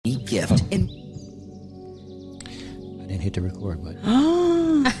gift. I didn't hit the record button.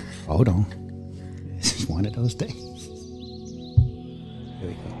 Hold on. This is one of those days. Here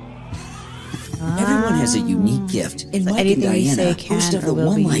we go. Everyone has a unique gift, and Mike and anything we Diana, say can host of or the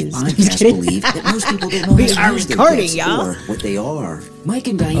will be One Life used. podcast, believe that most people don't know We how to are use their recording, gifts y'all. or what they are. Mike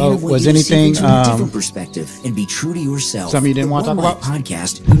and Diana Oh, want was you to see anything, things from a different perspective and be true to yourself. something you didn't The want to One talk Life about?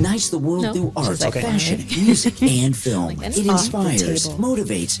 podcast unites the world through art, like, fashion, music, and film. it's It off the inspires, table.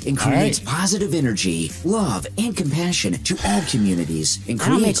 motivates, and All creates right. positive energy, love, and compassion to all communities, and I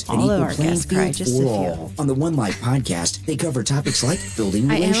don't creates make an all of equal our playing guests cry, field just for a few. all. On the One Life podcast, they cover topics like building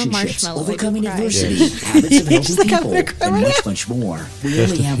I am a relationships, marshmallow, I do overcoming cry. adversity, habits of healthy like, I'm people, gonna cry and right much, much more. We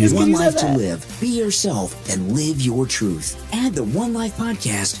Just only a have few. one Just life give to me live. Be yourself and live your truth. Add the One Life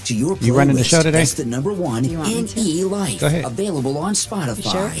podcast to your playlist. You running the show today? That's the number one you want me to? NE Life. Go ahead. Available on Spotify,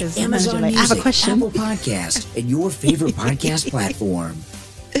 sure? 'Cause sometimes Amazon you're like, I have a Music, question. Apple Podcast, and your favorite podcast platform.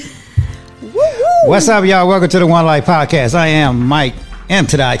 What's up, y'all? Welcome to the One Life Podcast. I am Mike M.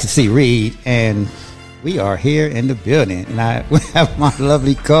 Today to see Reed, and we are here in the building. And I have my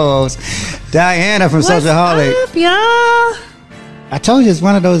lovely co-host, Diana from Socialholic. What's up, y'all? I told you it's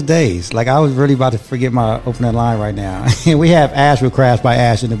one of those days. Like, I was really about to forget my opening line right now. And we have Ash with Crafts by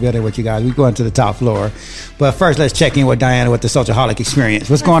Ash in the building with you guys. We're going to the top floor. But first, let's check in with Diana with the Socialholic experience.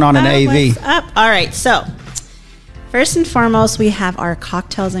 What's going on in the AV? What's up? All right, so first and foremost, we have our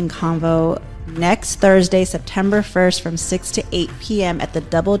Cocktails and Convo next Thursday, September 1st from 6 to 8 p.m. at the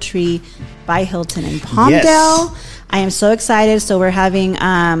Doubletree by Hilton in Palmdale. Yes. I am so excited. So we're having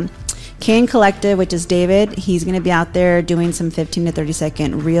King Collective, which is David. He's going to be out there doing some 15 to 30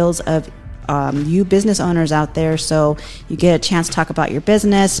 second reels of you business owners out there. So you get a chance to talk about your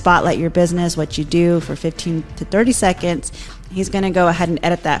business, spotlight your business, what you do for 15 to 30 seconds. He's going to go ahead and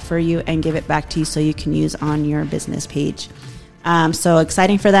edit that for you and give it back to you so you can use on your business page. So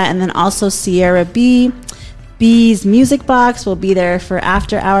exciting for that. And then also Sierra B's Music Box will be there for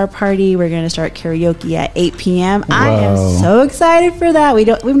after hour party. We're going to start karaoke at 8 p.m. I am Whoa. so excited for that.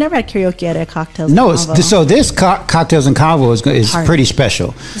 We've never had karaoke at a cocktails. No, Convo. so this Cocktails and Convo is Party. pretty special.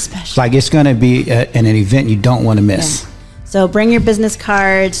 It's special. Like, it's going to be an event you don't want to miss. Yeah. So bring your business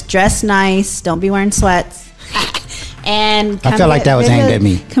cards, dress nice, don't be wearing sweats. And I felt like get that was aimed at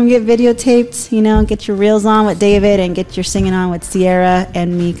me. Come get videotaped, get your reels on with David and get your singing on with Sierra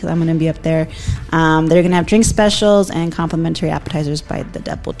and me because I'm going to be up there. They're going to have drink specials and complimentary appetizers by the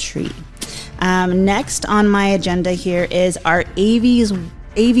Doubletree. Next on my agenda here is our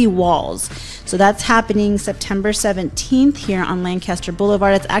AV Walls. So that's happening September 17th here on Lancaster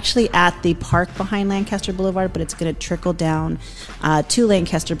Boulevard. It's actually at the park behind Lancaster Boulevard, but it's going to trickle down to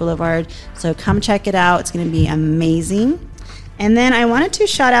Lancaster Boulevard. So come check it out. It's going to be amazing. And then I wanted to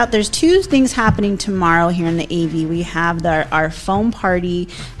shout out, there's two things happening tomorrow here in the AV. We have our foam party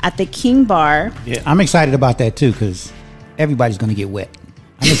at the King Bar. Yeah, I'm excited about that, too, because everybody's going to get wet.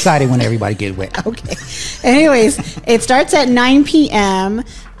 I'm excited when everybody gets wet. Okay. Anyways, it starts at 9 p.m.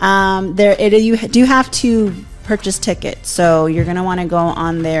 You do have to purchase tickets, so you're going to want to go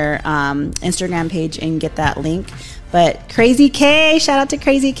on their Instagram page and get that link. But Crazy K, shout out to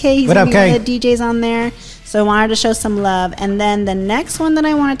Crazy K. He's What going up, to be K? one of the DJs on there. So I wanted to show some love. And then the next one that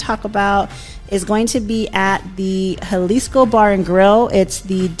I want to talk about is going to be at the Jalisco Bar and Grill. It's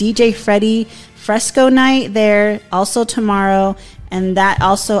the DJ Freddy Fresco night there, also tomorrow. And that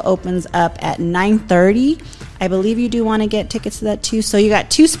also opens up at 9:30. I believe you do want to get tickets to that too. So you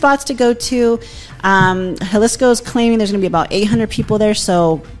got two spots to go to. Jalisco's claiming there's going to be about 800 people there.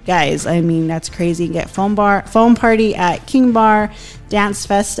 So guys, I mean, that's crazy. Get foam party at King Bar, dance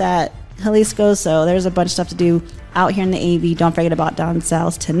fest at Jalisco. So there's a bunch of stuff to do out here in the AV. Don't forget about Don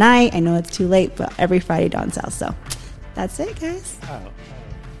Sal's tonight. I know it's too late, but every Friday Don Sal's. So that's it, guys.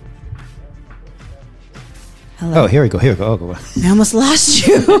 Hello. Oh, here we go. Oh, go on. I almost lost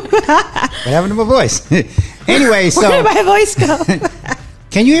you. What happened to my voice? Anyway, so Where did my voice go?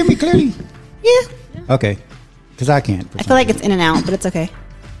 can you hear me clearly? Yeah. Okay, because I can't. I feel like it's in and out, but it's okay.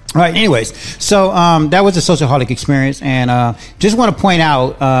 All right. Anyways, so that was a Socialholic experience, and just want to point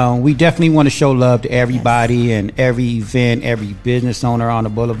out we definitely want to show love to everybody and every event, every business owner on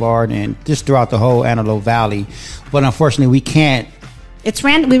the boulevard, and just throughout the whole Antelope Valley. But unfortunately, we can't. It's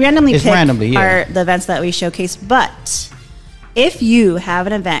random. We randomly It's pick randomly, yeah. the events that we showcase. But if you have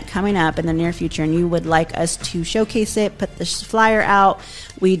an event coming up in the near future and you would like us to showcase it, put the flyer out,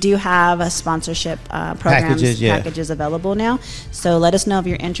 we do have a sponsorship packages available now. So let us know if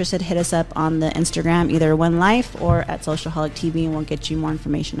you're interested. Hit us up on the Instagram, either One Life or at Socialholic TV, and we'll get you more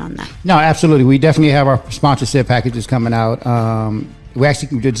information on that. No, absolutely. We definitely have our sponsorship packages coming out. We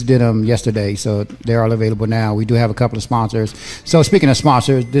actually just did them yesterday, so they're all available now. We do have a couple of sponsors. So speaking of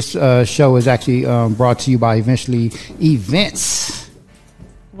sponsors, this show is actually brought to you by Eventually Events.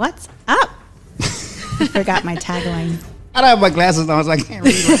 What's up? I forgot my tagline. I don't have my glasses on, so I can't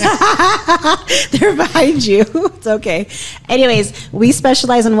read right now. They're behind you. It's okay. Anyways, we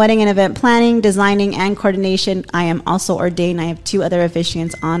specialize in wedding and event planning, designing, and coordination. I am also ordained. I have 2 other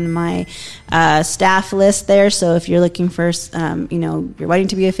officiants on my staff list there. So if you're looking for, your wedding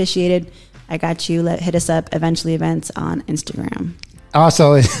to be officiated, I got you. Hit us up, Eventually Events on Instagram.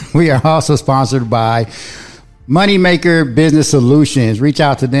 Also, we are also sponsored by Moneymaker Business Solutions. Reach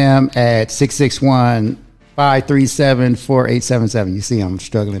out to them at 661-537-4877. You see, I'm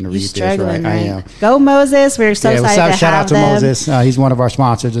struggling to read this, right? Right? I am. Go Moses. We're so excited to Shout have out to them. Moses. He's one of our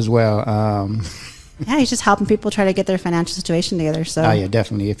sponsors as well. Yeah, he's just helping people try to get their financial situation together. So, Oh, yeah,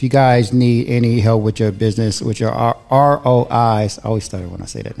 definitely. If you guys need any help with your business, with your ROIs, I always stutter when I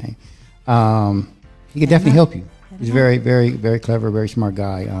say that name, he can definitely help you. He's very, very, very clever, very smart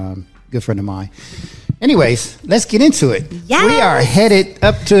guy. Good friend of mine. Anyways, let's get into it. Yes. We are headed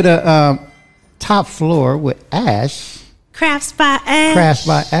up to the top floor with Ash. Crafts by Ash. Crafts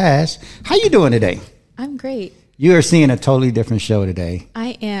by Ash. How you doing today? I'm great. You are seeing a totally different show today.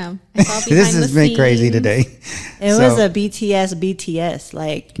 I am. I saw behind This has the been crazy scenes. today. It was a BTS.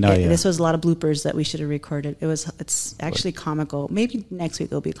 Like, No, yeah. this was a lot of bloopers that we should have recorded. It's actually comical. Maybe next week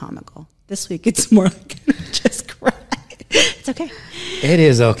it'll be comical. This week it's more like just cry. It's okay. It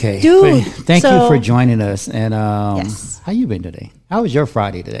is okay. Dude, Thank you for joining us. And Yes. how you been today? How was your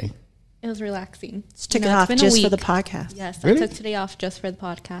Friday today? It was relaxing. Just took You it know, off it's been a just for the week. podcast. Yes, Really? I took today off just for the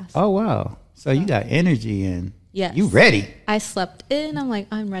podcast. Oh, wow. So you got energy and Yes. you ready. I slept in. I'm like,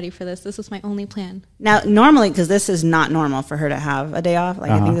 I'm ready for this. This is my only plan. Now, normally, because this is not normal for her to have a day off.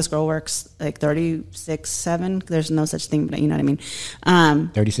 Like, I think this girl works like 36/7. There's no such thing, but you know what I mean.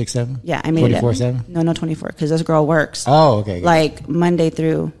 36/7? Yeah, I made it. 24/7? No, 24. Because this girl works. Oh, okay. good. Like Monday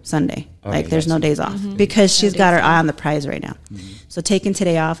through Sunday. Okay, Like there's gotcha. no days off because she's got her eye on the prize right now. So taking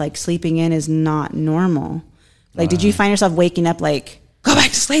today off, like sleeping in, is not normal. Like, did you find yourself waking up like, go back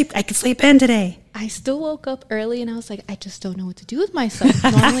to sleep? I can sleep in today. I still woke up early and I was like, I just don't know what to do with myself.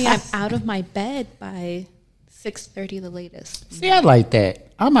 Normally I'm out of my bed by 6:30 the latest. See, I like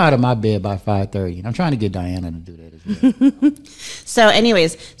that. I'm out of my bed by 5:30, and I'm trying to get Diana to do that as well. So,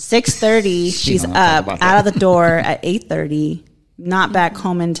 anyways, 6:30, she's don't wanna talk up, about out of the door at 8:30, not back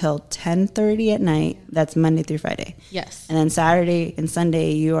home until 10:30 at night. That's Monday through Friday. Yes. And then Saturday and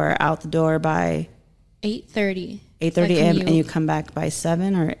Sunday, you are out the door by 8:30. 8:30 a.m. and you come back by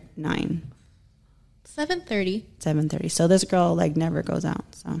 7 or 9. 7:30. 7:30. So this girl like never goes out.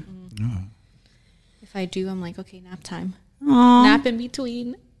 So If I do, I'm like, okay, nap time. Aw. Nap in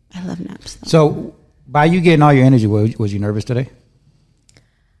between. I love naps. Though. So, by you getting all your energy, was you nervous today?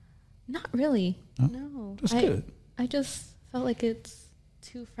 Not really. No. That's good. I just felt like it's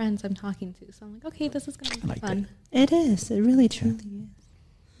 2 friends I'm talking to. So I'm like, okay, this is going to be like fun. It is. It really truly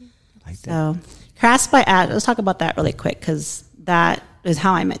is. I like that. So Crafts by Ash. Let's talk about that really quick because that is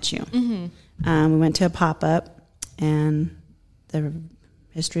how I met you. We went to a pop up and the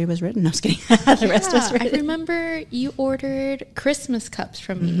history was written. No, I was kidding. The rest was I written. remember you ordered Christmas cups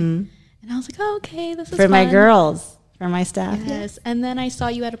from me. And I was like, oh, okay, this is For my fun. Mm-hmm. girls, for my staff. Yes. And then I saw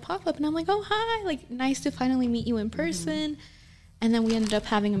you at a pop-up and I'm like, oh, hi. Like, nice to finally meet you in person. And then we ended up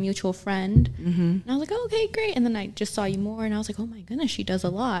having a mutual friend. And I was like, oh, okay, great. And then I just saw you more and I was like, oh my goodness, she does a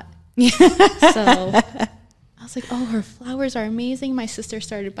lot. So I was like, oh, her flowers are amazing. My sister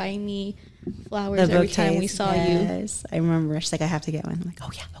started buying me flowers every time we saw you. Yes, I remember. She's like, I have to get one. I'm like, oh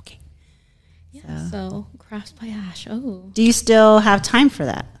yeah, okay. Yeah. So Crafts by Ash. Oh, Do you still have time for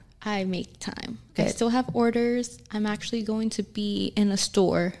that? I make time. I Good. still have orders. I'm actually going to be in a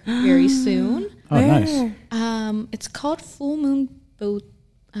store very soon. Oh, nice. It's called Full Moon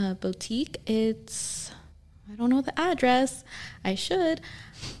Boutique. It's, I don't know the address. I should.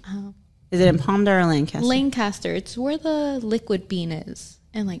 Is it in Palmdale or Lancaster? Lancaster. It's where the Liquid Bean is.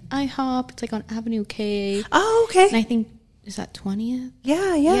 And like IHOP, it's like on Avenue K. Oh, okay. And I think, is that 20th?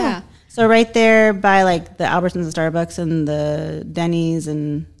 Yeah. Yeah. So right there by like the Albertsons and Starbucks and the Denny's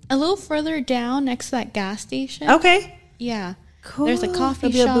and A little further down next to that gas station. okay, Yeah. cool. There's a coffee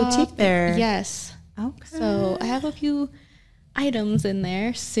There'll be shop. a boutique there. Yes. Okay. So I have a few items in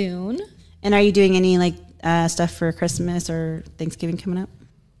there soon. And are you doing any like stuff for Christmas or Thanksgiving coming up?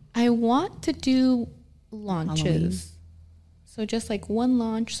 I want to do launches. Halloween. So just like one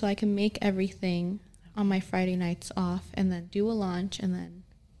launch so I can make everything on my Friday nights off and then do a launch and then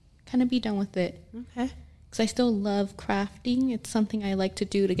kind of be done with it. Okay. Because I still love crafting. It's something I like to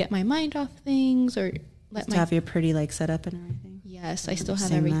do to get my mind off things or let To my... have your pretty like setup and everything. Yes, I still have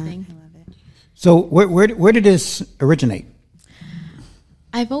Same that. everything. I love it. So where did this originate?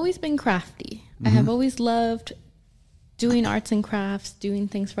 I've always been crafty. I have always loved doing arts and crafts, doing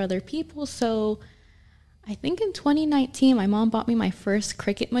things for other people. So I think in 2019, my mom bought me my first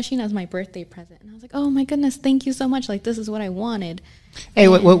Cricut machine as my birthday present. And I was like, oh my goodness, thank you so much. Like, this is what I wanted. Hey,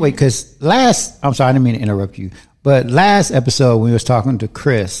 wait, because I'm sorry, I didn't mean to interrupt you, but last episode when we was talking to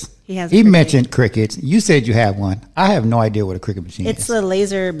Chris, He has a he Cricut. mentioned crickets. You said you have one. I have no idea what a Cricut machine It's is. a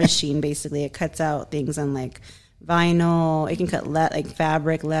laser machine, basically. It cuts out things on like vinyl. It can cut like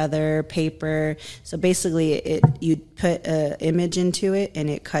fabric, leather, paper. So basically, you put an image into it, and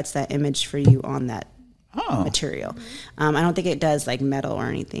it cuts that image for you on that material. I don't think it does like metal or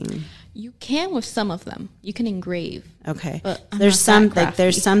anything. You can with some of them. You can engrave. Okay. But I'm There's not some that like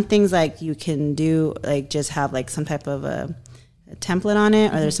there's crafty. some things like you can do like just have like some type of a template on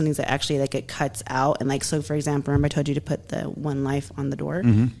it, or there's some things that actually like it cuts out, and like, so for example, remember I told you to put the One Life on the door?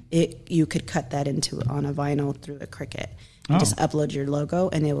 You could cut that into on a vinyl through a Cricut. You just upload your logo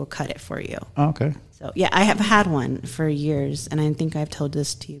and it will cut it for you. Okay. So yeah, I have had one for years, and I think I've told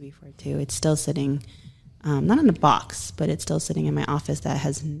this to you before too. It's still sitting, not in a box, but it's still sitting in my office that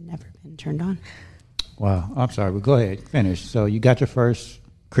has never been turned on. Wow. I'm sorry, but go ahead, finish. So you got your first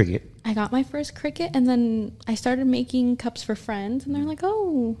Cricut. I got my first Cricut, and then I started making cups for friends, and they're like,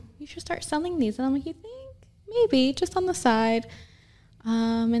 oh, you should start selling these. And I'm like, you think? Maybe, just on the side.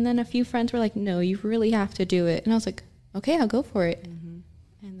 And then a few friends were like, no, you really have to do it. And I was like, okay, I'll go for it.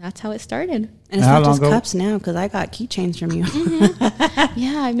 And that's how it started. And it's How not long just ago? cups now, because I got keychains from you.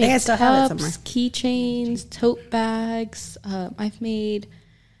 Yeah, I I made still have it cups, somewhere. keychains, tote bags. I've made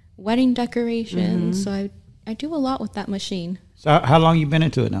wedding decorations. So I do a lot with that machine. So how long you been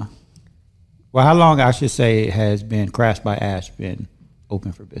into it now? Well, how long I should say has been Crafts by Ash been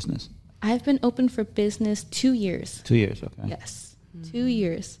open for business? I've been open for business 2 years. 2 years, okay. Yes, 2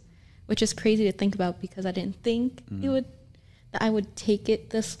 years, which is crazy to think about because I didn't think that I would take it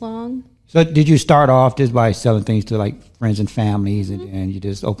this long. So did you start off just by selling things to like friends and families, and you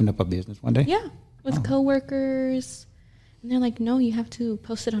just opened up a business one day? Yeah, with coworkers, and they're like, "No, you have to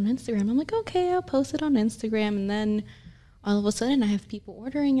post it on Instagram." I'm like, "Okay, I'll post it on Instagram," and then all of a sudden I have people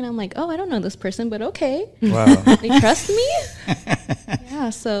ordering, and I'm like, "Oh, I don't know this person, but okay, Wow. they trust me." Yeah,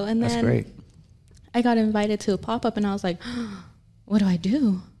 so and That's then great. I got invited to a pop-up, and I was like, what do I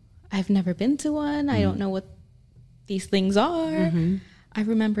do? I've never been to one. I don't know what these things are. I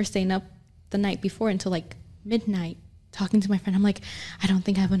remember staying up the night before until like midnight talking to my friend. I'm like, I don't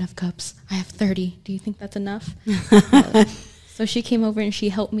think I have enough cups. I have 30. Do you think that's enough? So she came over and she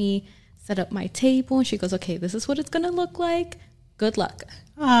helped me set up my table. And she goes, okay, this is what it's going to look like. Good luck.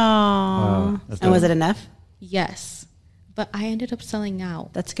 Oh, that's and was dope. it enough? Yes. But I ended up selling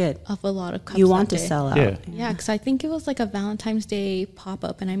out That's good. of a lot of cups. You want that to day. sell out. Yeah. Yeah, because I think it was like a Valentine's Day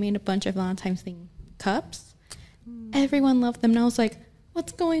pop-up, and I made a bunch of Valentine's Day cups. Everyone loved them, and I was like,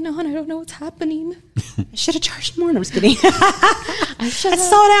 what's going on? I don't know what's happening. I should have charged more. No, I'm just kidding. I should It's have.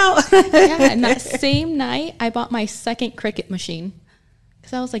 sold out. Yeah, and that same night, I bought my second Cricut machine.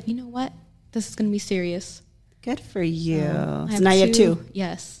 Because I was like, you know what? This is going to be serious. Good for you. I So now you have two.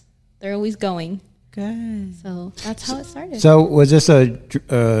 Yes. They're always going. Good. So that's how it started. So was this a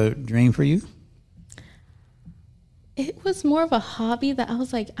dream for you? It was more of a hobby that I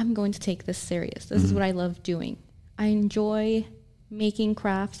was like, I'm going to take this serious. This is what I love doing. I enjoy making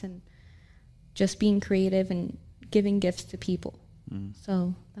crafts and just being creative and giving gifts to people.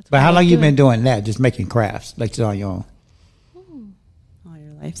 So that's But what I how love long you been doing. doing that? Just making crafts, like just on your own? All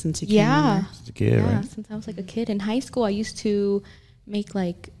your life since you came Yeah. here. As a kid, Yeah, right? since I was like a kid. In high school, I used to make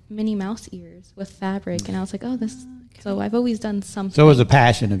like Minnie Mouse ears with fabric. And I was like, oh, this. So I've always done something. So it was a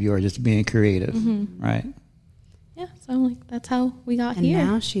passion of yours, just being creative, right? Yeah, so I'm like, that's how we got And here.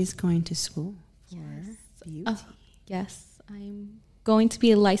 now she's going to school for beauty. Yes, I'm going to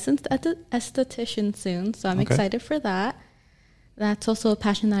be a licensed esthetician soon, so I'm Okay. excited for that. That's also a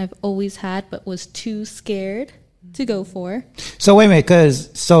passion that I've always had, but was too scared to go for. So wait a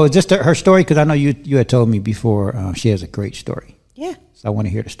minute, so just her story, because I know you had told me before she has a great story. Yeah. So I want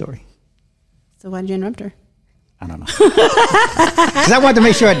to hear the story. So why did you interrupt her? I don't know. Because I wanted to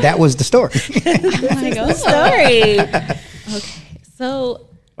make sure that was the story. I'm like, oh, Story. okay. So,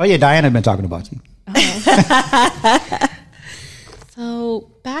 Oh yeah, Diana's been talking about you.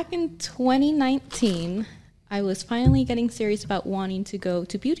 so back in 2019, I was finally getting serious about wanting to go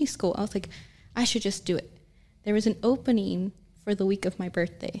to beauty school. I was like, I should just do it. There was an opening for the week of my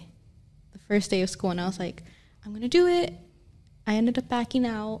birthday, the first day of school, and I was like, I'm going to do it. I ended up backing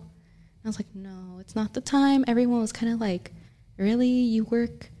out. I was like, no, it's not the time. Everyone was kind of like, really? You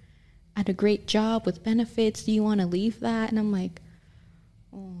work at a great job with benefits. Do you want to leave that? And I'm like,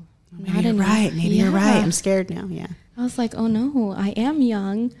 oh, maybe you're right. Maybe you're right. I'm scared now. Yeah. I was like, oh no, I am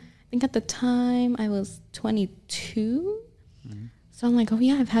young. I think at the time I was 22. So I'm like, oh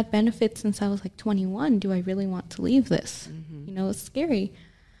yeah, I've had benefits since I was like 21. Do I really want to leave this? You know, it's scary.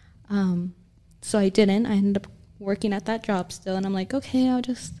 So I didn't. I ended up working at that job still. And I'm like, okay, I'll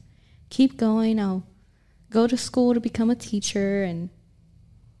just keep going. I'll go to school to become a teacher and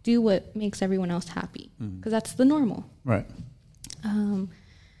do what makes everyone else happy. Because that's the normal. Right.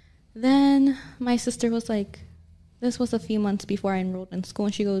 Then my sister was like, this was a few months before I enrolled in school.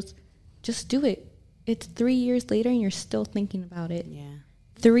 And she goes, just do it. It's 3 years later and you're still thinking about it. Yeah.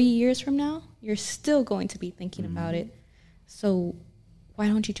 3 years from now, you're still going to be thinking about it. So why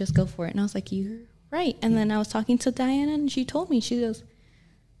don't you just go for it? And I was like, you're right. And then I was talking to Diana and she told me, she goes,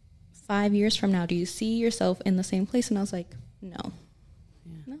 5 years from now, do you see yourself in the same place? And I was like, no.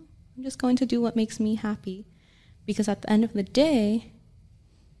 No, I'm just going to do what makes me happy. Because at the end of the day,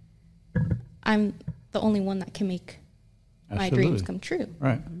 I'm the only one that can make my dreams come true.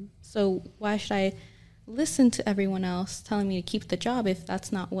 Right. So why should I listen to everyone else telling me to keep the job if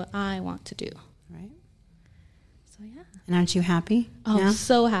that's not what I want to do? Right. So yeah. And aren't you happy? Oh, I'm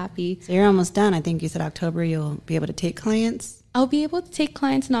so happy. So you're almost done. I think you said October you'll be able to take clients. I'll be able to take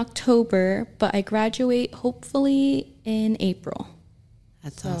clients in October, but I graduate hopefully in April.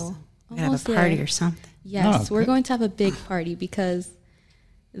 That's So, awesome. We're gonna almost have a party there. or something. Yes, Oh, we're okay. going to have a big party because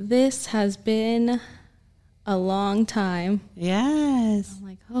this has been a long time. Yes. I'm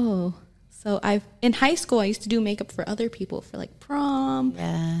like, oh. So in high school, I used to do makeup for other people for like prom.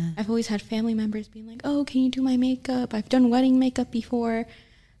 Yeah. I've always had family members being like, oh, can you do my makeup? I've done wedding makeup before.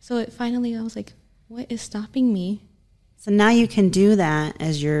 So I was like, what is stopping me? So now you can do that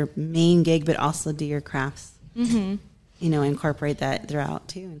as your main gig, but also do your crafts. Mm-hmm. You know, incorporate that throughout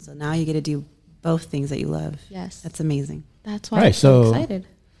too. And so now you get to do both things that you love. Yes. That's amazing. That's why Right, I'm so so- excited.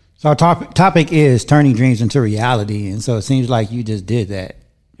 So our topic is turning dreams into reality, and so it seems like you just did that.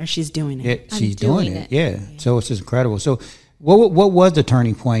 Or she's doing it. Yeah, I'm she's doing doing it. it. Yeah. So it's just incredible. So what was the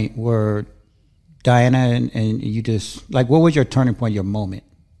turning point where Diana and you just like what was your turning point, your moment?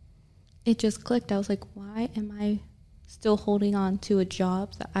 It just clicked. I was like, why am I still holding on to a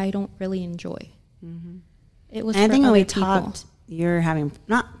job that I don't really enjoy? It was And I for think when other we people. talked, you're having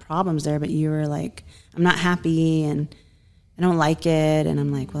not problems there, but you were like, I'm not happy and I don't like it. And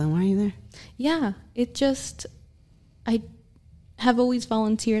I'm like, well, then why are you there? Yeah, it just, I have always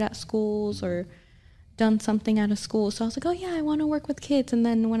volunteered at schools or done something at a school. So I was like, oh yeah, I want to work with kids. And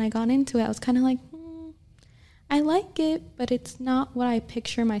then when I got into it, I was kind of like, I like it, but it's not what I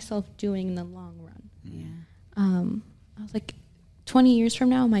picture myself doing in the long run. Yeah. I was like, 20 years from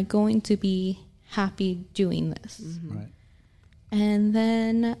now, am I going to be happy doing this? Right. And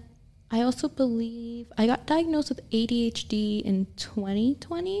then I also believe I got diagnosed with ADHD in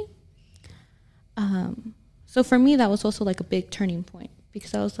 2020. So for me, that was also like a big turning point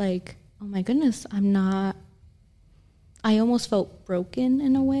because I was like, oh my goodness, I almost felt broken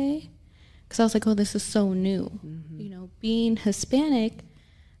in a way because I was like, oh, this is so new. You know, being Hispanic,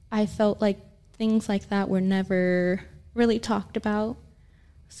 I felt like things like that were never really talked about.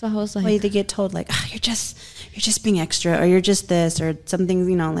 So I was like, Well, they get told like, oh, you're just being extra, or you're just this, or something,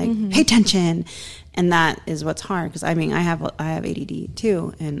 you know, like pay attention, and that is what's hard. Because I mean, I have ADD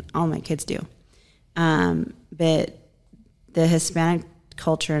too, and all my kids do. But the Hispanic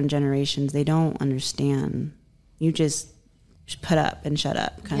culture and generations, they don't understand. You just put up and shut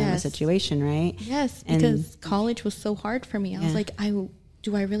up kind of a Yes. situation, right? yes, And- because college was so hard for me. I was Yeah. like,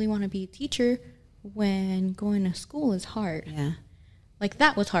 do I really want to be a teacher when going to school is hard? Yeah. Like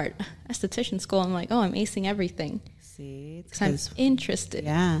that was hard. Esthetician school, I'm like, oh, I'm acing everything See, it's because I'm 'cause- interested.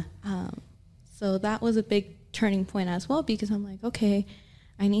 yeah. So that was a big turning point as well because I'm like, okay,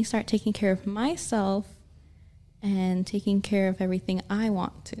 I need to start taking care of myself and taking care of everything I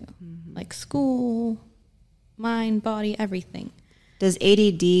want to, like school, mind, body, everything. Does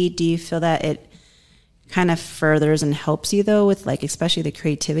ADD, do you feel that it kind of furthers and helps you though with like especially the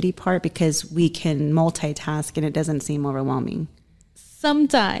creativity part, because we can multitask and it doesn't seem overwhelming?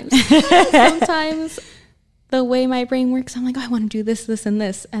 Sometimes the way my brain works, I'm like, oh, I want to do this, this, and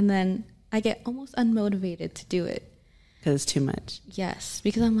this. And then I get almost unmotivated to do it. Because it's too much. Yes,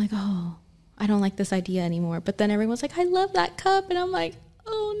 because I'm like, oh, I don't like this idea anymore. But then everyone's like, I love that cup. And I'm like,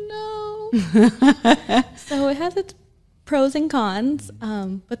 oh, no. So it has its pros and cons.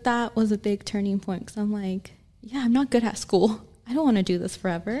 But that was a big turning point because I'm like, yeah, I'm not good at school. I don't want to do this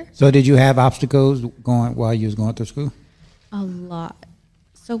forever. So did you have obstacles going while you was going through school? A lot.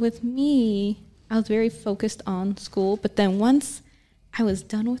 So with me, I was very focused on school. But then once I was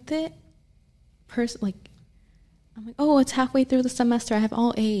done with it, person, like, I'm like, oh, it's halfway through the semester. I have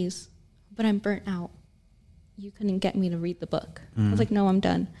all A's, but I'm burnt out. You couldn't get me to read the book. I was like, no, I'm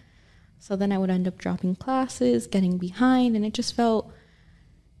done. So then I would end up dropping classes, getting behind, and it just felt,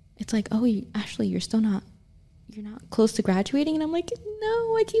 it's like, oh, you're still not, you're not close to graduating. And I'm like,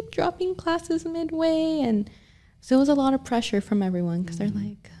 no, I keep dropping classes midway. And so it was a lot of pressure from everyone because they're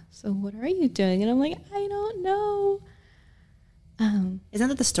like, so what are you doing? And I'm like, I don't know. Isn't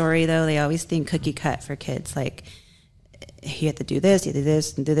that the story, though? They always think cookie cut for kids. Like, you have to do this, you do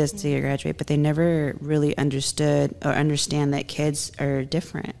this, and do this until you graduate. But they never really understood or understand that kids are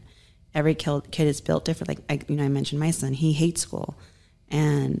different. Every kid is built different. Like, I mentioned my son. He hates school.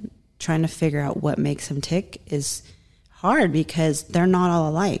 And trying to figure out what makes him tick is hard because they're not all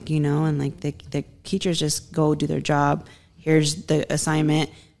alike, and like the teachers just go do their job. Here's the assignment,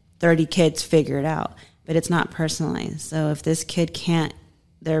 30 kids figure it out, but it's not personalized. So if this kid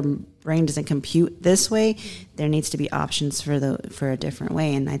their brain doesn't compute this way, there needs to be options for a different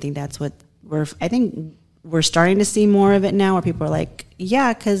way. And I think that's what we're starting to see more of it now, where people are like,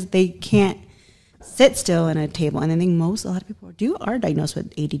 yeah, because they can't sit still in a table. And I think a lot of people are diagnosed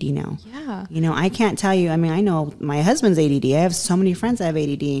with ADD now. Yeah. I can't tell you. I mean, I know my husband's ADD. I have so many friends that have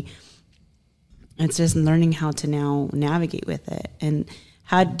ADD. It's just learning how to now navigate with it. And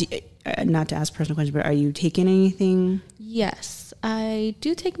not to ask personal questions, but are you taking anything? Yes, I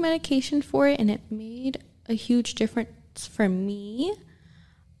do take medication for it, and it made a huge difference for me.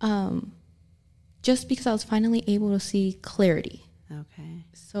 Just because I was finally able to see clarity. Okay.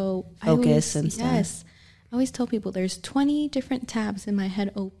 So focus and stuff. Yes. I always tell people there's 20 different tabs in my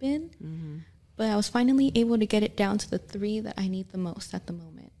head open, but I was finally able to get it down to the 3 that I need the most at the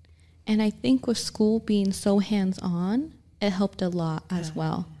moment. And I think with school being so hands-on, it helped a lot as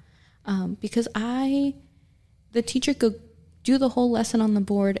well. Because the teacher could do the whole lesson on the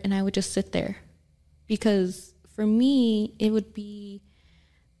board and I would just sit there. Because for me, it would be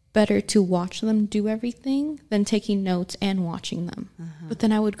better to watch them do everything than taking notes and watching them. But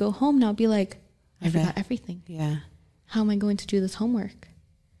then I would go home and I'll be like, I forgot everything. Yeah. How am I going to do this homework?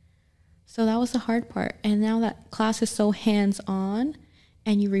 So that was the hard part. And now that class is so hands-on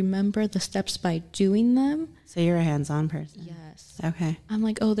and you remember the steps by doing them. So you're a hands-on person. Yes. Okay. I'm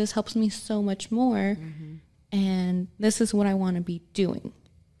like, oh, this helps me so much more. And this is what I want to be doing.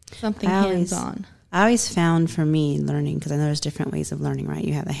 Something hands-on. I always found for me learning, because I know there's different ways of learning, right?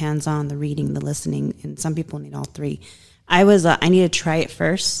 You have the hands-on, the reading, the listening, and some people need all 3. I need to try it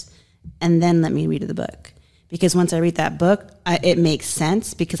first and then let me read the book. Because once I read that book, it makes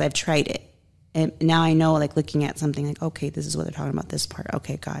sense because I've tried it. And now I know, like, looking at something like, okay, this is what they're talking about, this part.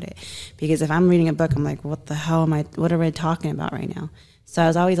 Okay, got it. Because if I'm reading a book, I'm like, what are we talking about right now? So I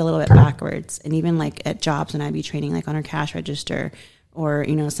was always a little bit backwards. And even, like, at jobs when I'd be training, like, on our cash register or,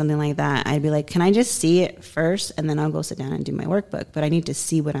 something like that, I'd be like, can I just see it first and then I'll go sit down and do my workbook? But I need to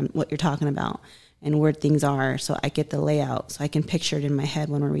see what you're talking about and where things are so I get the layout so I can picture it in my head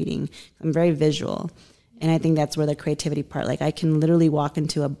when we're reading. I'm very visual. And I think that's where the creativity part, like, I can literally walk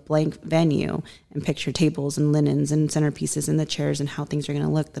into a blank venue and picture tables and linens and centerpieces and the chairs and how things are going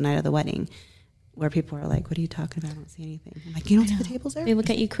to look the night of the wedding. Where people are like, what are you talking about? I don't see anything. I'm like, you don't see the tables there? They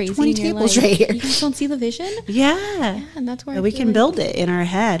look at you crazy. 20 tables right here. You guys don't see the vision? Yeah. And that's where we can build it in our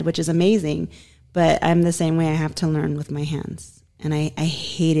head, which is amazing. But I'm the same way. I have to learn with my hands. And I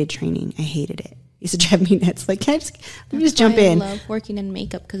hated training. I hated it. It used to drive me nuts. Like, let me just jump in. I love working in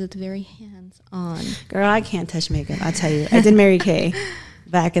makeup because it's very hands-on. Girl, I can't touch makeup. I'll tell you. I did Mary Kay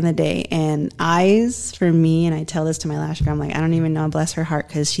back in the day. And eyes, for me, and I tell this to my lash girl, I'm like, I don't even know, bless her heart,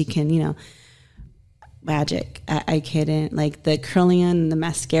 because she can, magic. I couldn't, like, the curling and the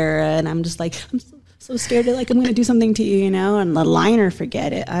mascara, and I'm just like, I'm so scared to, like, I'm going to do something to you, and the liner,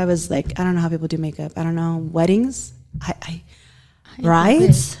 forget it. I was like, I don't know how people do makeup. I don't know. Weddings,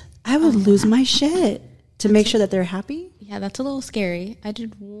 brides, I would lose my shit to make sure that they're happy. Yeah, that's a little scary. I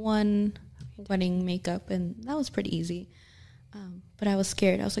did one wedding makeup, and that was pretty easy. But I was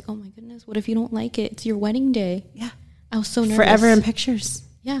scared. I was like, oh my goodness, what if you don't like it? It's your wedding day. Yeah. I was so nervous. Forever in pictures.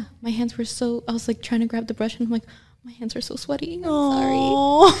 Yeah, my hands were I was like trying to grab the brush and I'm like, my hands are so sweaty. I'm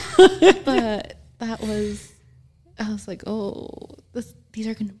sorry. But I was like, oh, these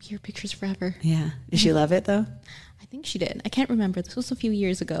are going to be your pictures forever. Yeah. Did she love it though? I think she did. I can't remember. This was a few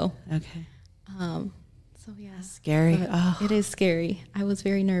years ago. Okay. So yeah. That's scary. It is scary. I was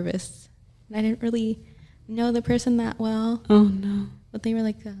very nervous. And I didn't really know the person that well. Oh no. But they were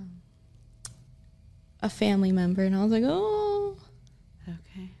like a family member and I was like, oh.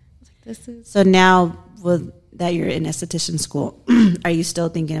 Okay. This is so now that you're in esthetician school, are you still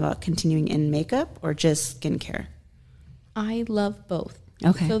thinking about continuing in makeup or just skincare? I love both.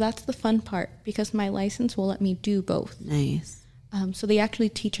 Okay. So that's the fun part because my license will let me do both. Nice. So they actually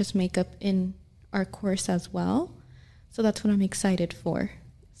teach us makeup in our course as well. So that's what I'm excited for.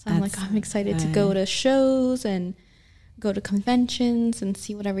 So I'm excited to go to shows and go to conventions and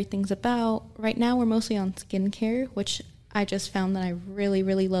see what everything's about. Right now we're mostly on skincare, which I just found that I really,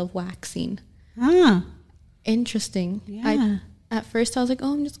 really love waxing. Ah. Interesting. Yeah. At first I was like,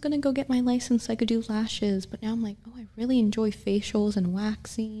 oh, I'm just going to go get my license so I could do lashes. But now I'm like, oh, I really enjoy facials and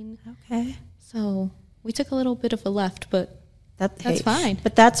waxing. Okay. So we took a little bit of a left, but that's fine.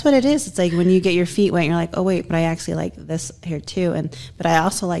 But that's what it is. It's like when you get your feet wet, you're like, oh wait, but I actually like this here too, but I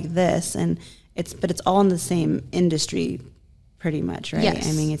also like this, and it's all in the same industry, pretty much, right? Yes.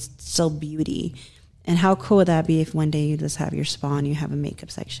 I mean, it's still beauty. And how cool would that be if one day you just have your spa and you have a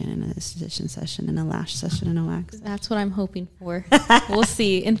makeup section and a esthetician session and a lash session and a wax? That's what I'm hoping for. We'll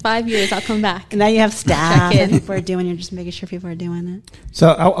see. In 5 years, I'll come back. And now you have staff Check and in. people are doing. You're just making sure people are doing it. So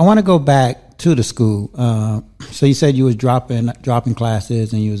I want to go back to the school. So you said you was dropping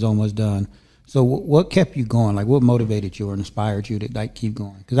classes and you was almost done. So what kept you going? Like what motivated you or inspired you to like keep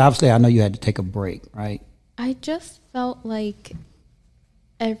going? Because obviously I know you had to take a break, right? I just felt like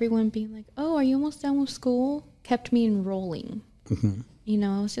everyone being like, oh, are you almost done with school? Kept me enrolling. Mm-hmm. You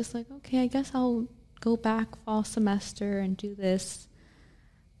know, I was just like, okay, I guess I'll go back fall semester and do this.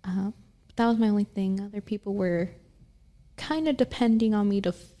 That was my only thing. Other people were kind of depending on me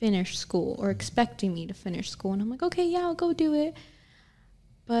to finish school or expecting me to finish school. And I'm like, okay, yeah, I'll go do it.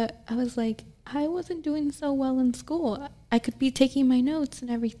 But I was like, I wasn't doing so well in school. I could be taking my notes and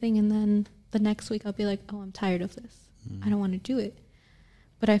everything. And then the next week I'll be like, oh, I'm tired of this. I don't want to do it.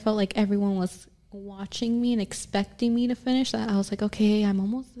 But I felt like everyone was watching me and expecting me to finish that. I was like, okay, I'm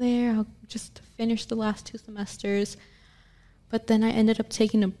almost there. I'll just finish the last 2 semesters. But then I ended up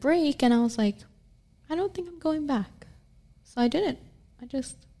taking a break and I was like, I don't think I'm going back. So I didn't. I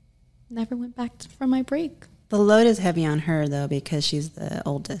just never went back from my break. The load is heavy on her though because she's the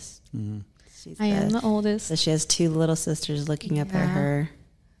oldest. Mm-hmm. I am the oldest. So she has 2 little sisters looking up at her.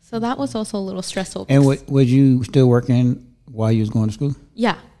 So that was also a little stressful. And was you still working while you was going to school?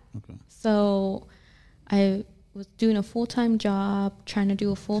 Yeah. Okay. So I was doing a full-time job, trying to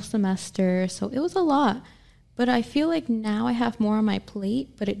do a full semester. So it was a lot. But I feel like now I have more on my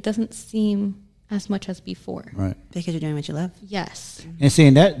plate, but it doesn't seem as much as before. Right. Because you're doing what you love. Yes. And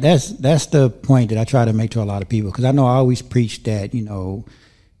seeing that's the point that I try to make to a lot of people, because I know I always preach that, you know,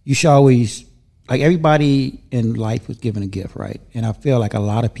 you should always, like, everybody in life was given a gift, right? And I feel like a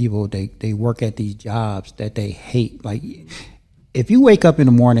lot of people, they work at these jobs that they hate. Like, if you wake up in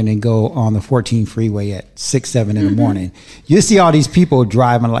the morning and go on the 14 freeway at 6, 7 in the morning, you see all these people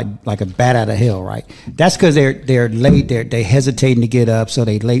driving like a bat out of hell, right? That's because they're late. They're hesitating to get up, so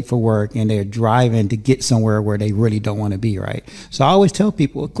they're late for work, and they're driving to get somewhere where they really don't want to be, right? So I always tell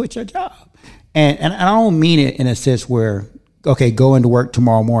people, quit your job. And I don't mean it in a sense where, okay, go into work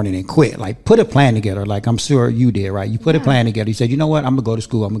tomorrow morning and quit. Like, put a plan together. Like, I'm sure you did, right? You put a plan together. You said, you know what? I'm going to go to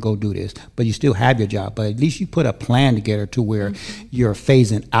school. I'm going to go do this. But you still have your job. But at least you put a plan together to where you're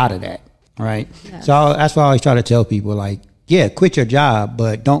phasing out of that, right? Yes. So that's why I always try to tell people, like, yeah, quit your job,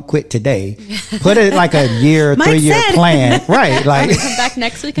 but don't quit today. Put it like a year, 3-year plan, right? Like, Come back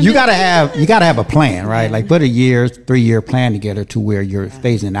next week. And you be gotta like, have a plan, right? Like, put a 3-year plan together to where you're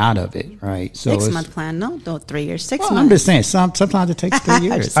phasing out of it, right? So 6-month plan. No, 3 years. 6 well, months. I'm just saying, sometimes it takes 3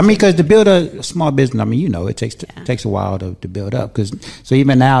 years. I mean, because to build a small business, I mean, you know, it takes a while to build up. So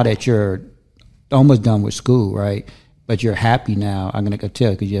even now that you're almost done with school, right? But you're happy now. I'm gonna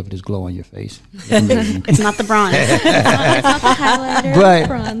tell because you have this glow on your face. It's not the bronze. it's not the highlighter, But-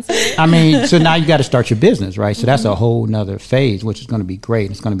 the bronzer. I mean, so now you got to start your business, right? So that's a whole nother phase, which is going to be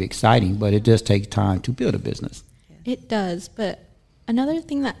great. It's going to be exciting, but it does take time to build a business. It does, but another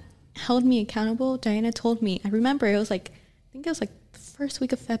thing that held me accountable, Diana told me, I remember it was like, I think it was like the first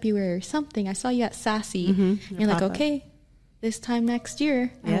week of February or something. I saw you at Sassy. You're like, pop-up. okay, this time next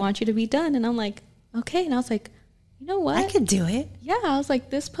year, I Yeah. want you to be done. And I'm like, okay. And I was like, you know what? I could do it. Yeah, I was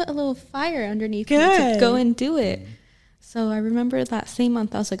like, this put a little fire underneath me to Good. go and do it. So I remember that same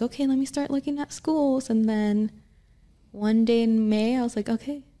month, I was like, okay, let me start looking at schools. And then one day in May, I was like,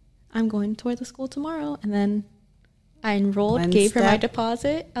 okay, I'm going toward the school tomorrow. And then I enrolled, One gave her my step.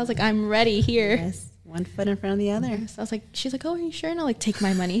 deposit. I was like, I'm ready here. Yes. One foot in front of the other. So I was like, she's like, oh, are you sure? And I'll like, take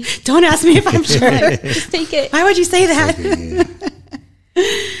my money. Don't ask me if I'm sure. Just take it. Why would you say that?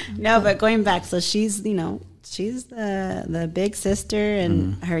 No, but going back, so she's, you know, she's the big sister,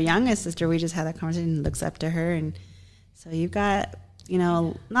 and her youngest sister, we just had that conversation, looks up to her. And so you've got, you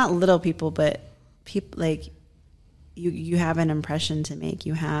know, not little people, but people like you have an impression to make.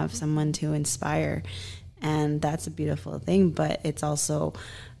 You have someone to inspire. And that's a beautiful thing, but it's also,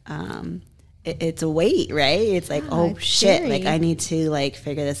 it's a weight, right? It's like, oh it's shit, scary. like I need to like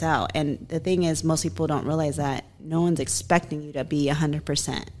figure this out. And the thing is, most people don't realize that no one's expecting you to be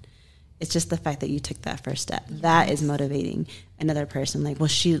 100%. It's just the fact that you took that first step. That is motivating another person. Like, well,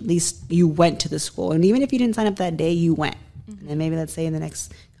 at least you went to the school. And even if you didn't sign up that day, you went. And then maybe let's say in the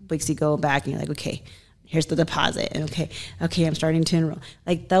next couple weeks you go back and you're like, okay, here's the deposit. And okay, I'm starting to enroll.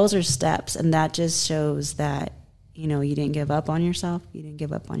 Like, those are steps. And that just shows that, you didn't give up on yourself. You didn't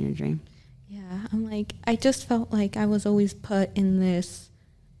give up on your dream. Yeah, I'm like, I just felt like I was always put in this,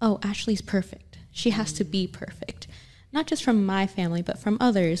 oh, Ashley's perfect. She has to be perfect. Not just from my family, but from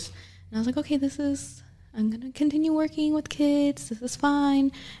others. And I was like, okay, I'm going to continue working with kids. This is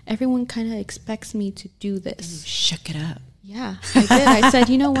fine. Everyone kind of expects me to do this. Shook it up. Yeah, I did. I said,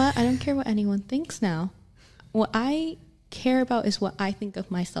 you know what? I don't care what anyone thinks now. What I care about is what I think of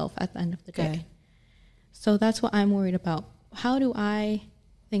myself at the end of the day. Good. So that's what I'm worried about. How do I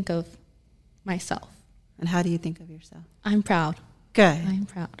think of myself? And how do you think of yourself? I'm proud. Good. I'm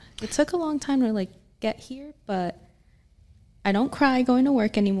proud. It took a long time to get here, but I don't cry going to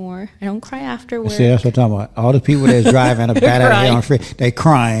work anymore. I don't cry after work. See, that's what I'm talking about. All the people that's driving a bad out of hell on the freeway, they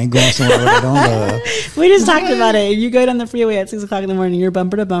crying, going somewhere where they don't love. We just talked about it. You go down the freeway at 6 o'clock in the morning, you're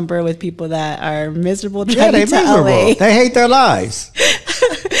bumper to bumper with people that are miserable Yeah, driving they to LA. miserable. They hate their lives.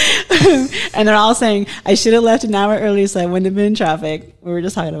 And they're all saying, I should have left an hour earlier so I wouldn't have been in traffic. We were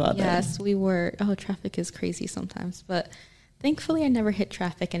just talking about that. Yes, we were. Oh, traffic is crazy sometimes, but thankfully I never hit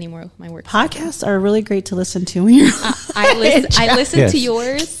traffic anymore with my work. Podcasts are really great to listen to when you're I listen Yes. to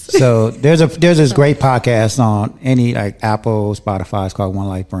yours. So there's this great podcast on any Apple, Spotify. It's called One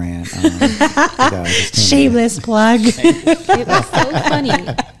Life Brand. shameless plug. It was so funny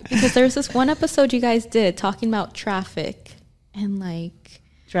because there was this one episode you guys did talking about traffic and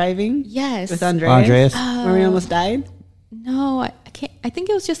Driving yes. with Andreas. Andreas. Where we almost died. No, I can't. I think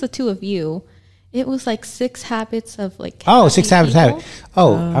it was just the two of you. It was 6 habits of Oh, 6 Habits. people.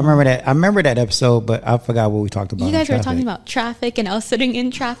 Oh, I remember that. I remember that episode, but I forgot what we talked about. You guys in were traffic. talking about traffic, and I was sitting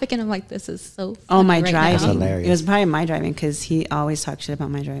in traffic, and I'm like, "This is so." Oh, funny my right driving. That's now. hilarious. It was probably my driving because he always talks shit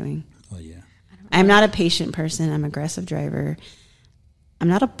about my driving. Oh yeah. I'm not a patient person. I'm an aggressive driver. I'm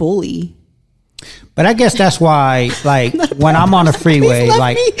not a bully. But I guess that's why, when I'm on the freeway,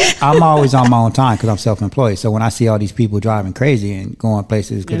 I'm always on my own time because I'm self-employed. So when I see all these people driving crazy and going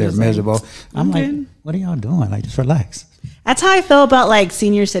places because You're they're just like, miserable, I'm like, good. what are y'all doing? Just relax. That's how I feel about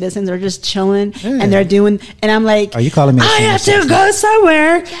senior citizens. They're just chilling Yeah. and they're doing, and I'm like, Are you calling me a I senior have to citizen? go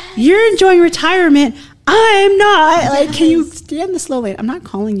somewhere. You're enjoying retirement. I'm not. Can you stay in the slow lane? I'm not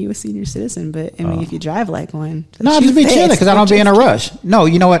calling you a senior citizen, but I mean, if you drive like one, No, I'll just be chilling because I don't be in a rush. No,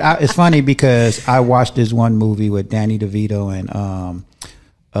 you know what? It's funny because I watched this one movie with Danny DeVito and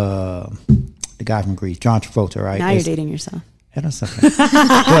the guy from Greece, John Travolta, right? Now you're dating yourself. That's okay.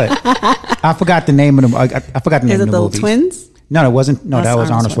 But I forgot the name of the. I forgot the name Is of it the the movie. twins? No, it wasn't. No, That's that was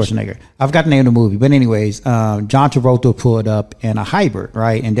Arnold Arnold Schwarzenegger. I forgot the name of the movie. But anyways, John Travolta pulled up in a hybrid,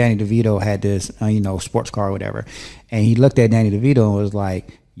 right? And Danny DeVito had this, sports car or whatever. And he looked at Danny DeVito and was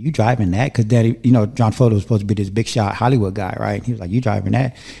like, you driving that? Because Danny, John Travolta was supposed to be this big shot Hollywood guy, right? And he was like, you driving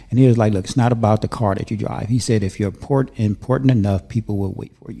that? And he was like, look, it's not about the car that you drive. He said, if you're important enough, people will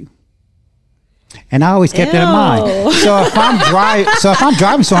wait for you. And I always kept that in mind. So if I'm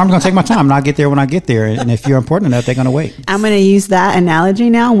driving, I'm going to take my time and I'll get there when I get there. And if you're important enough, they're going to wait. I'm going to use that analogy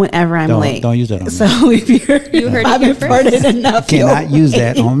now whenever I'm late. Don't use that on me. So if You heard I'm it here first. important enough, Cannot you'll use